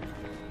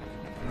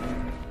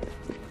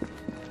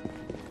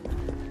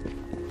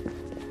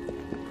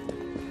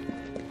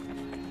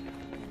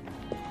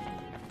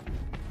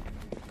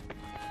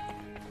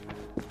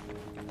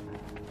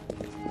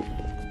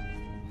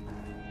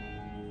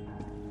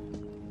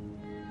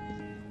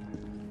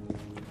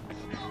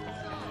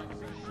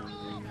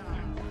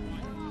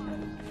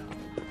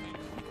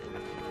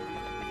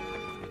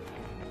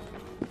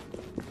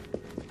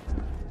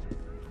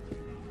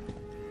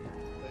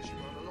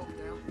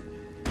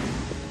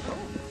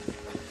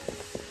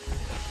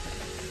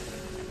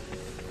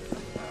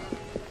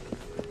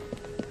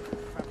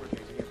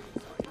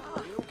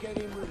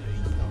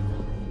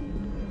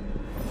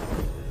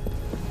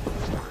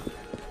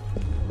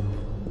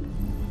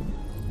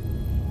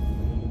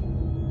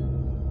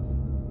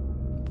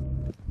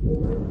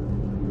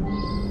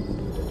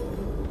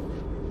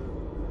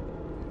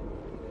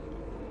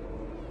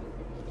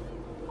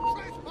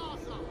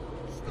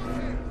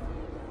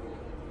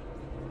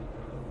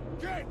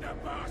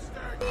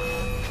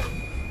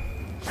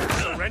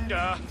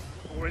 Surrender,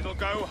 or it'll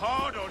go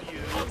hard on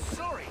you. I'm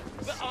sorry,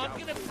 but I'm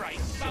gonna break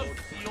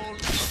both your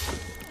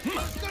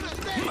legs. Gonna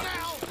stand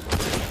down!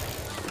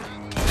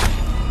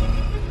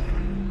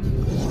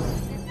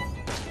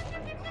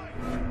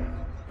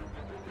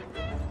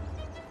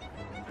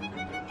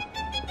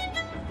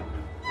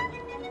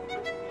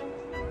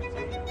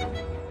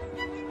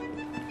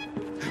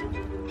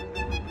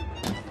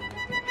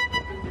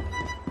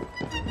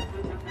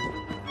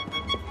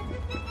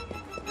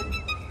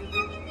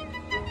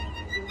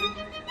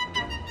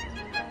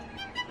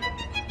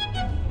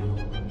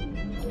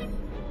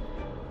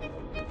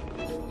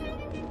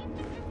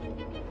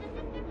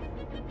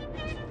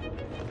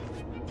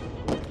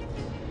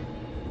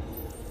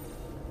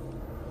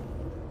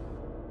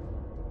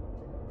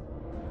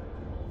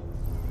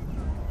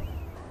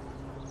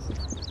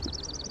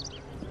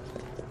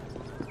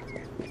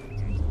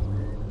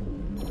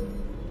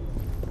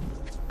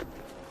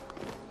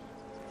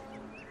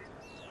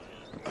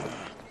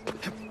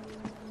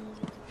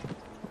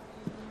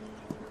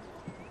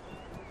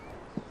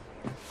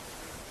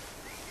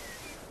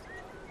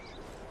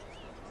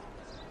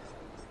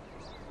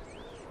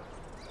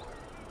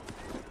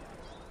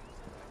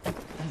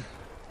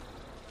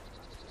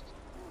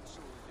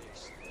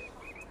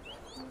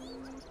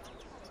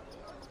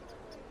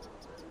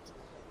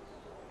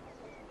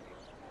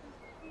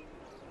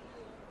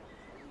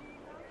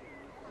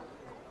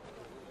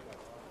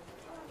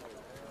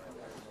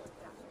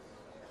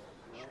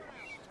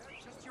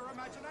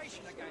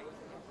 Imagination again.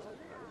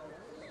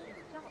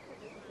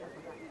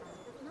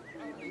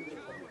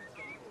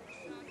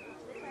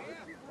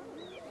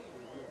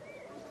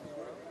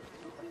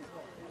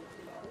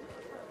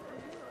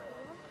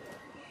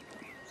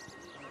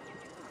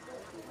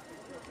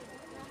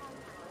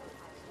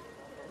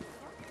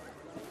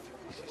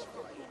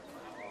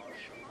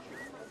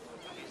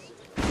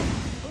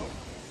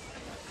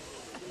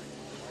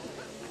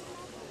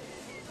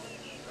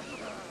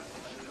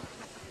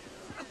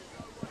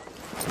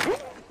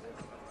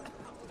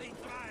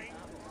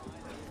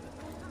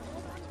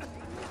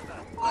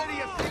 Where do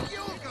you think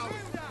you're going?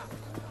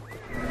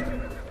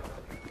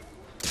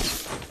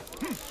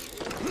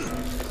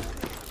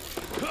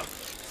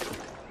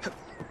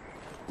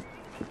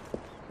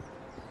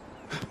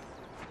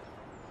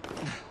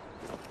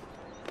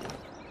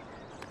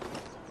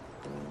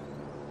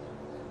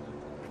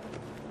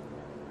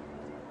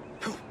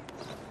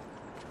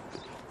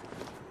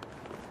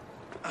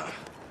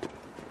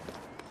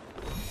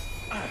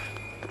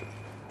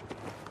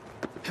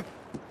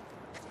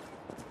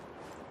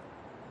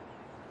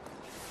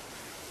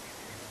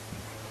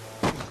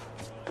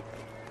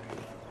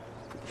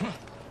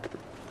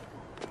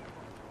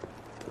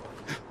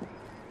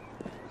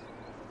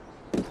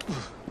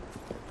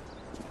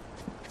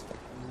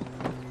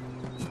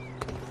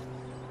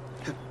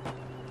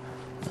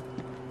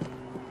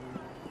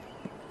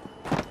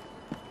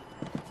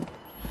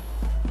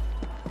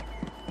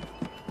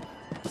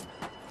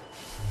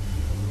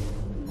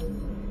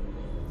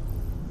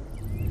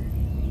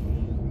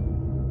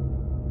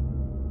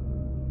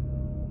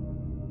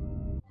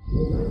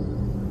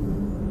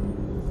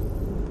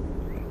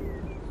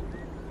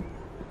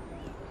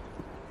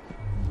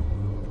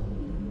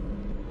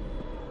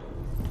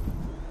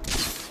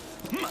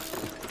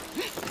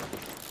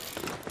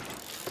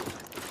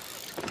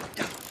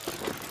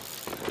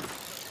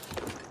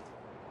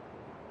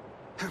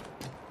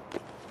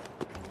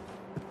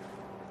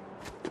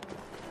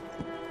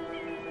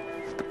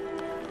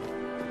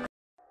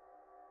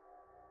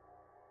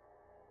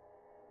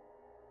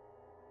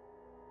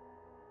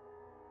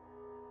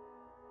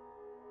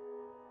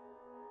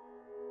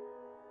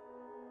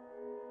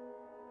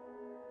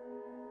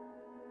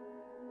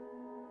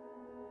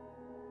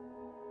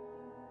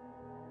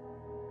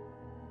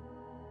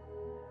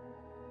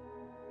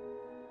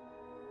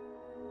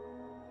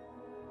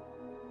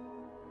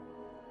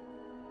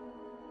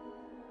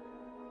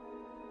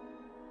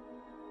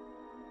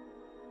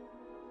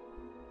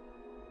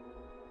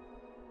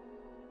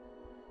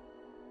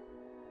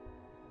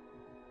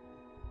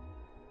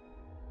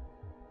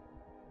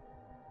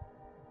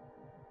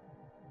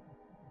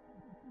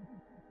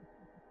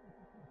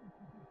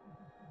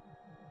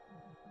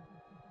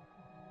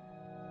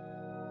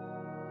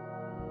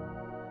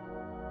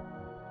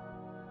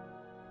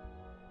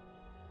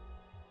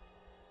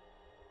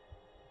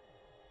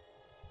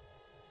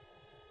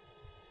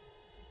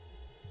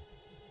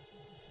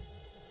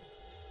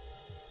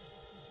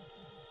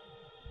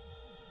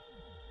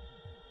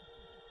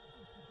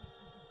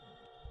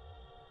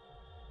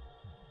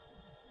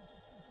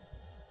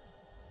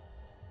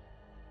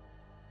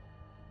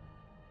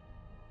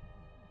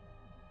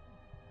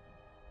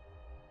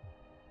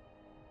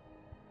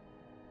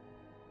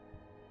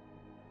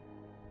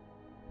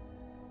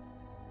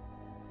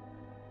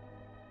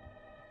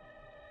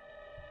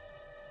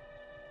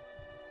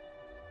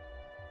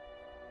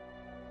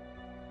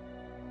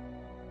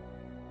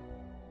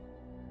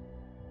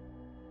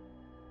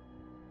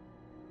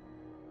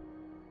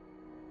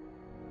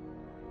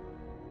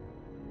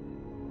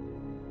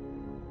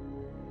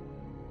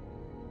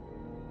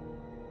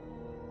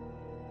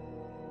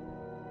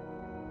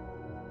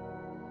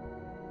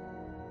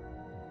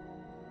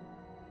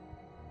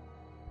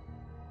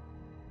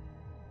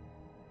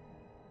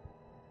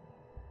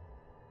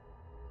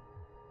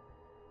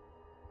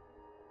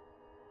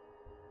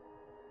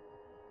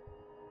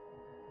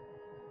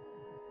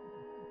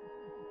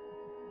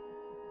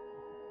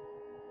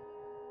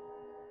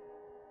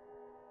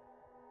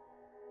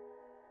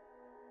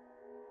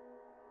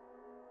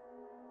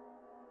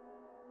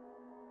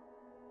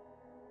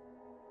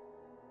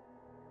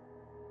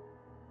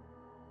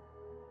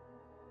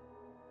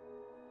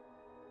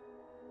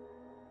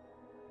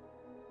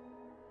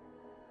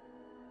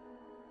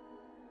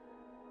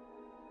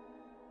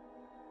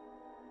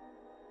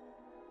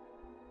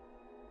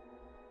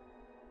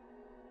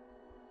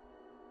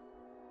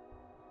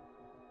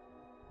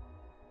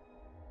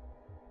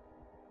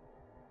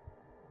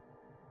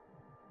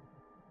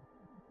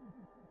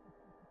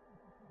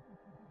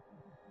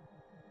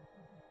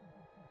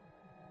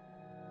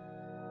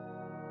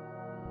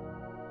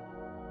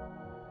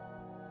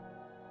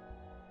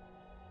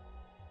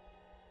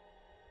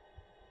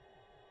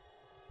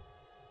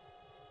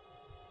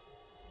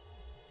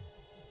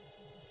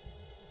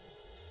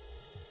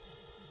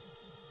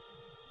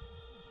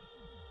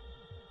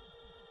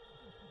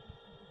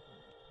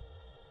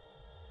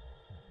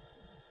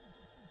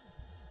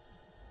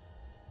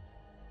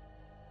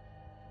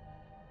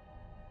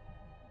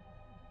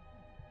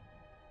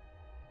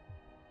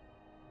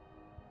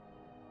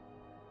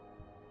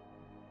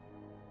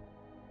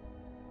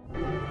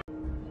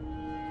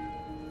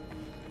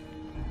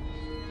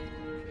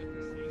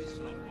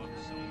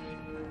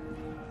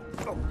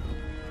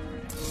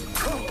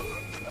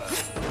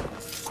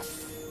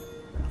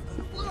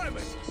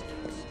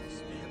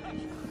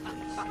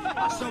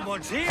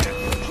 Someone's here!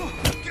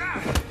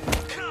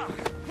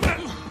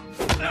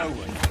 No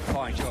one can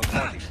find your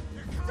body.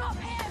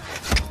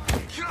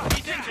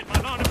 Attention,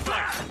 my line of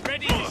flight.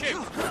 Ready to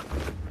shoot.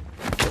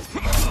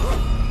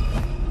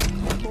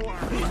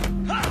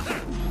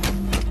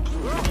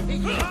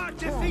 It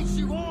defeats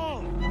you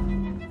all!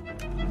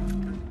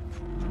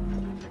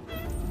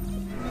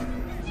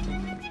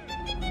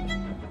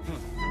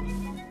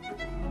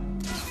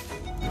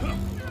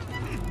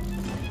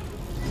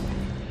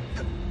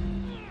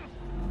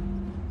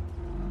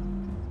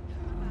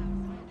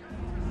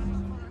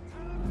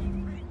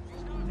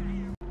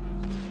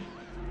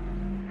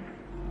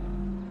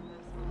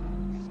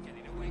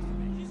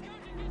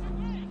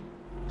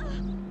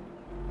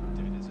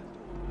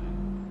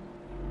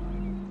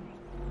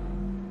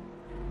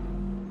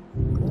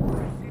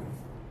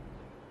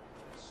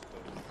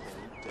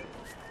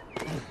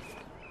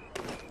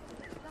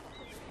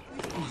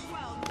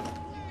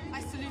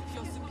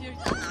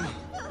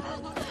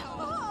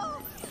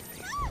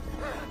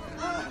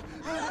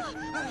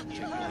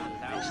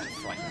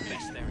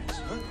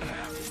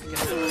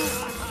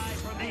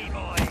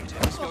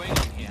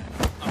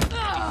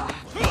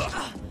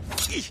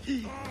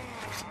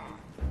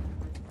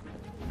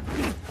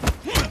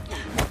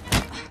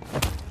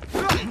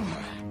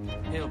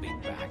 He'll be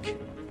back.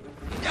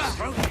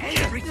 Throw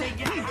everything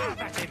you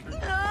have at him!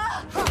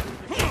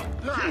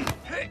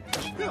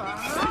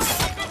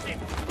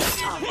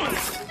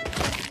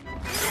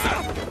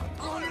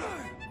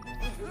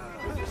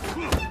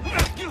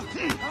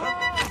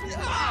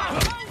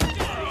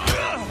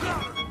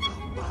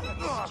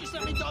 Just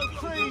let me go,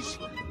 please.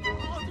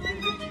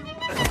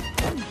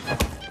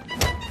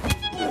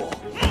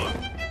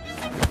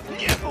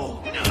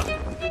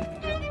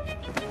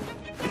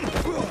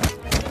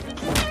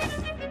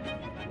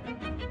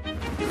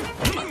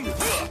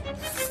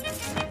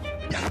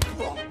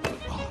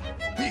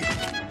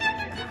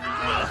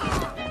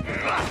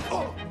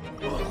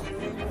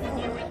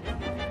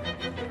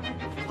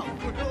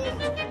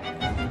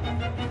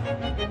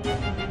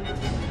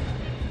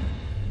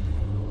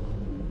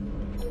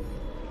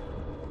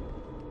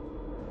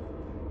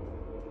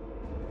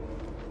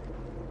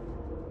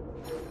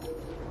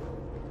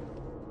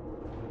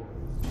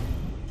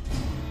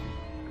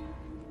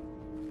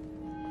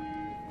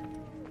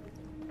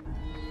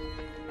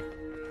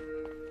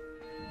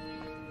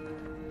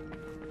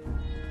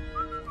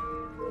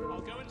 I'll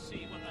go and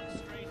see what that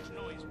strange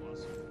noise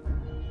was.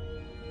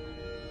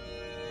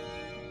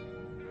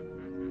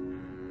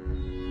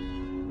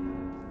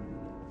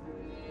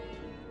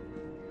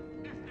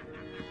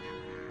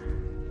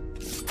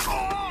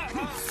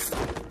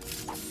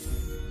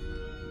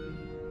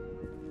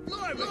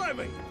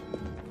 Blimey!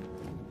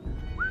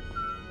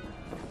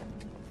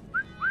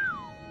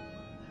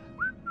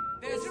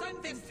 There's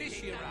something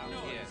fishy around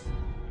here.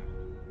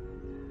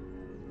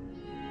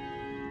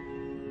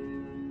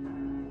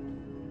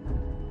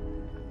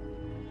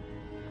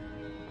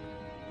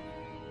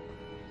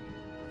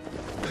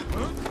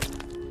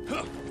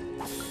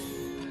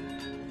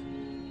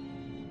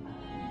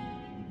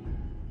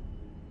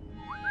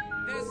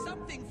 There's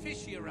something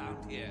fishy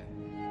around here.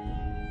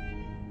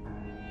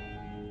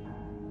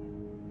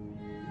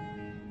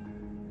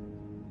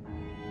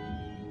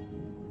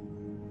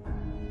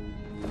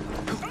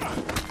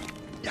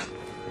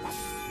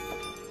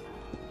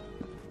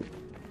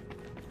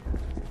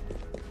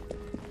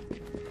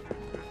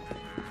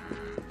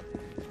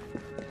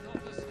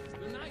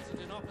 United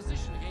in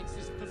opposition against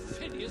this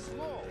perfidious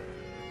law.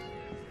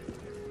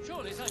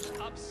 Surely such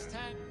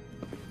upstand...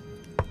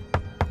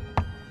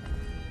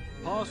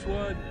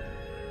 Password.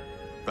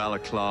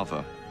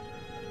 Balaclava.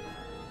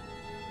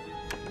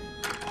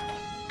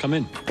 Come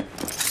in.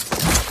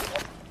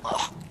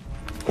 Ah!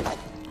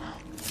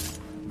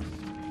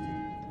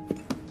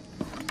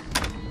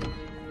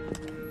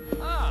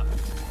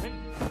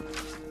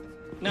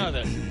 Now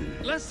then,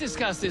 let's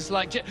discuss this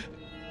like...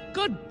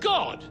 Good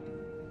God!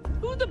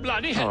 Who the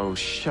bloody hell... Oh,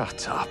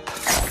 shut up.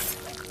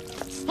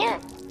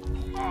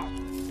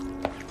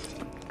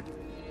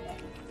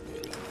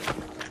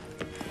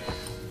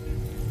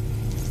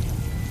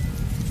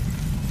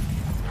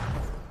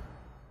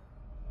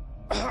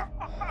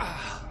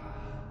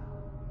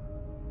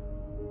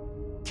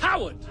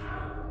 Coward!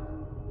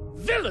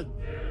 Villain!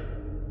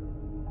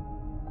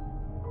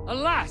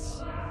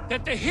 Alas,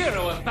 that the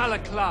hero of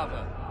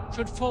Balaclava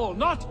should fall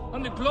not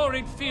on the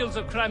gloried fields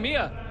of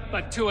Crimea,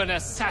 but to an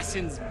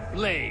assassin's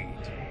blade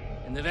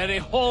in the very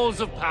halls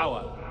of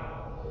power.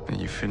 Are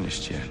you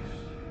finished yet?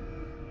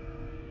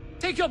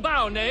 Take your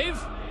bow, knave,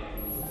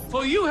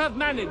 for you have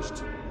managed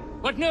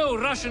what no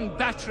Russian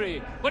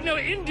battery, what no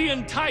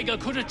Indian tiger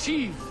could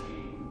achieve.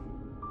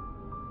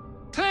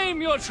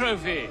 Claim your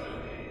trophy,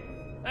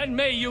 and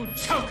may you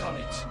choke on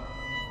it.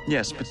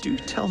 Yes, but do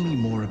tell me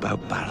more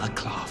about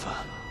Balaclava.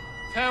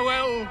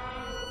 Farewell.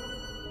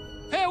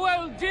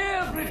 Farewell,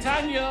 dear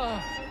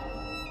Britannia.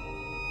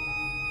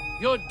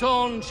 Your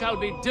dawn shall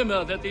be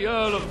dimmer that the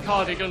Earl of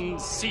Cardigan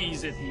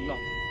sees it not.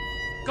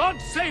 God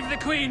save the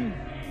Queen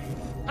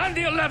and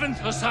the 11th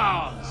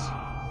Hussars!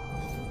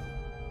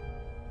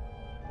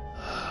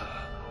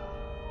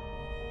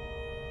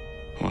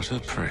 What a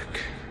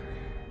prick.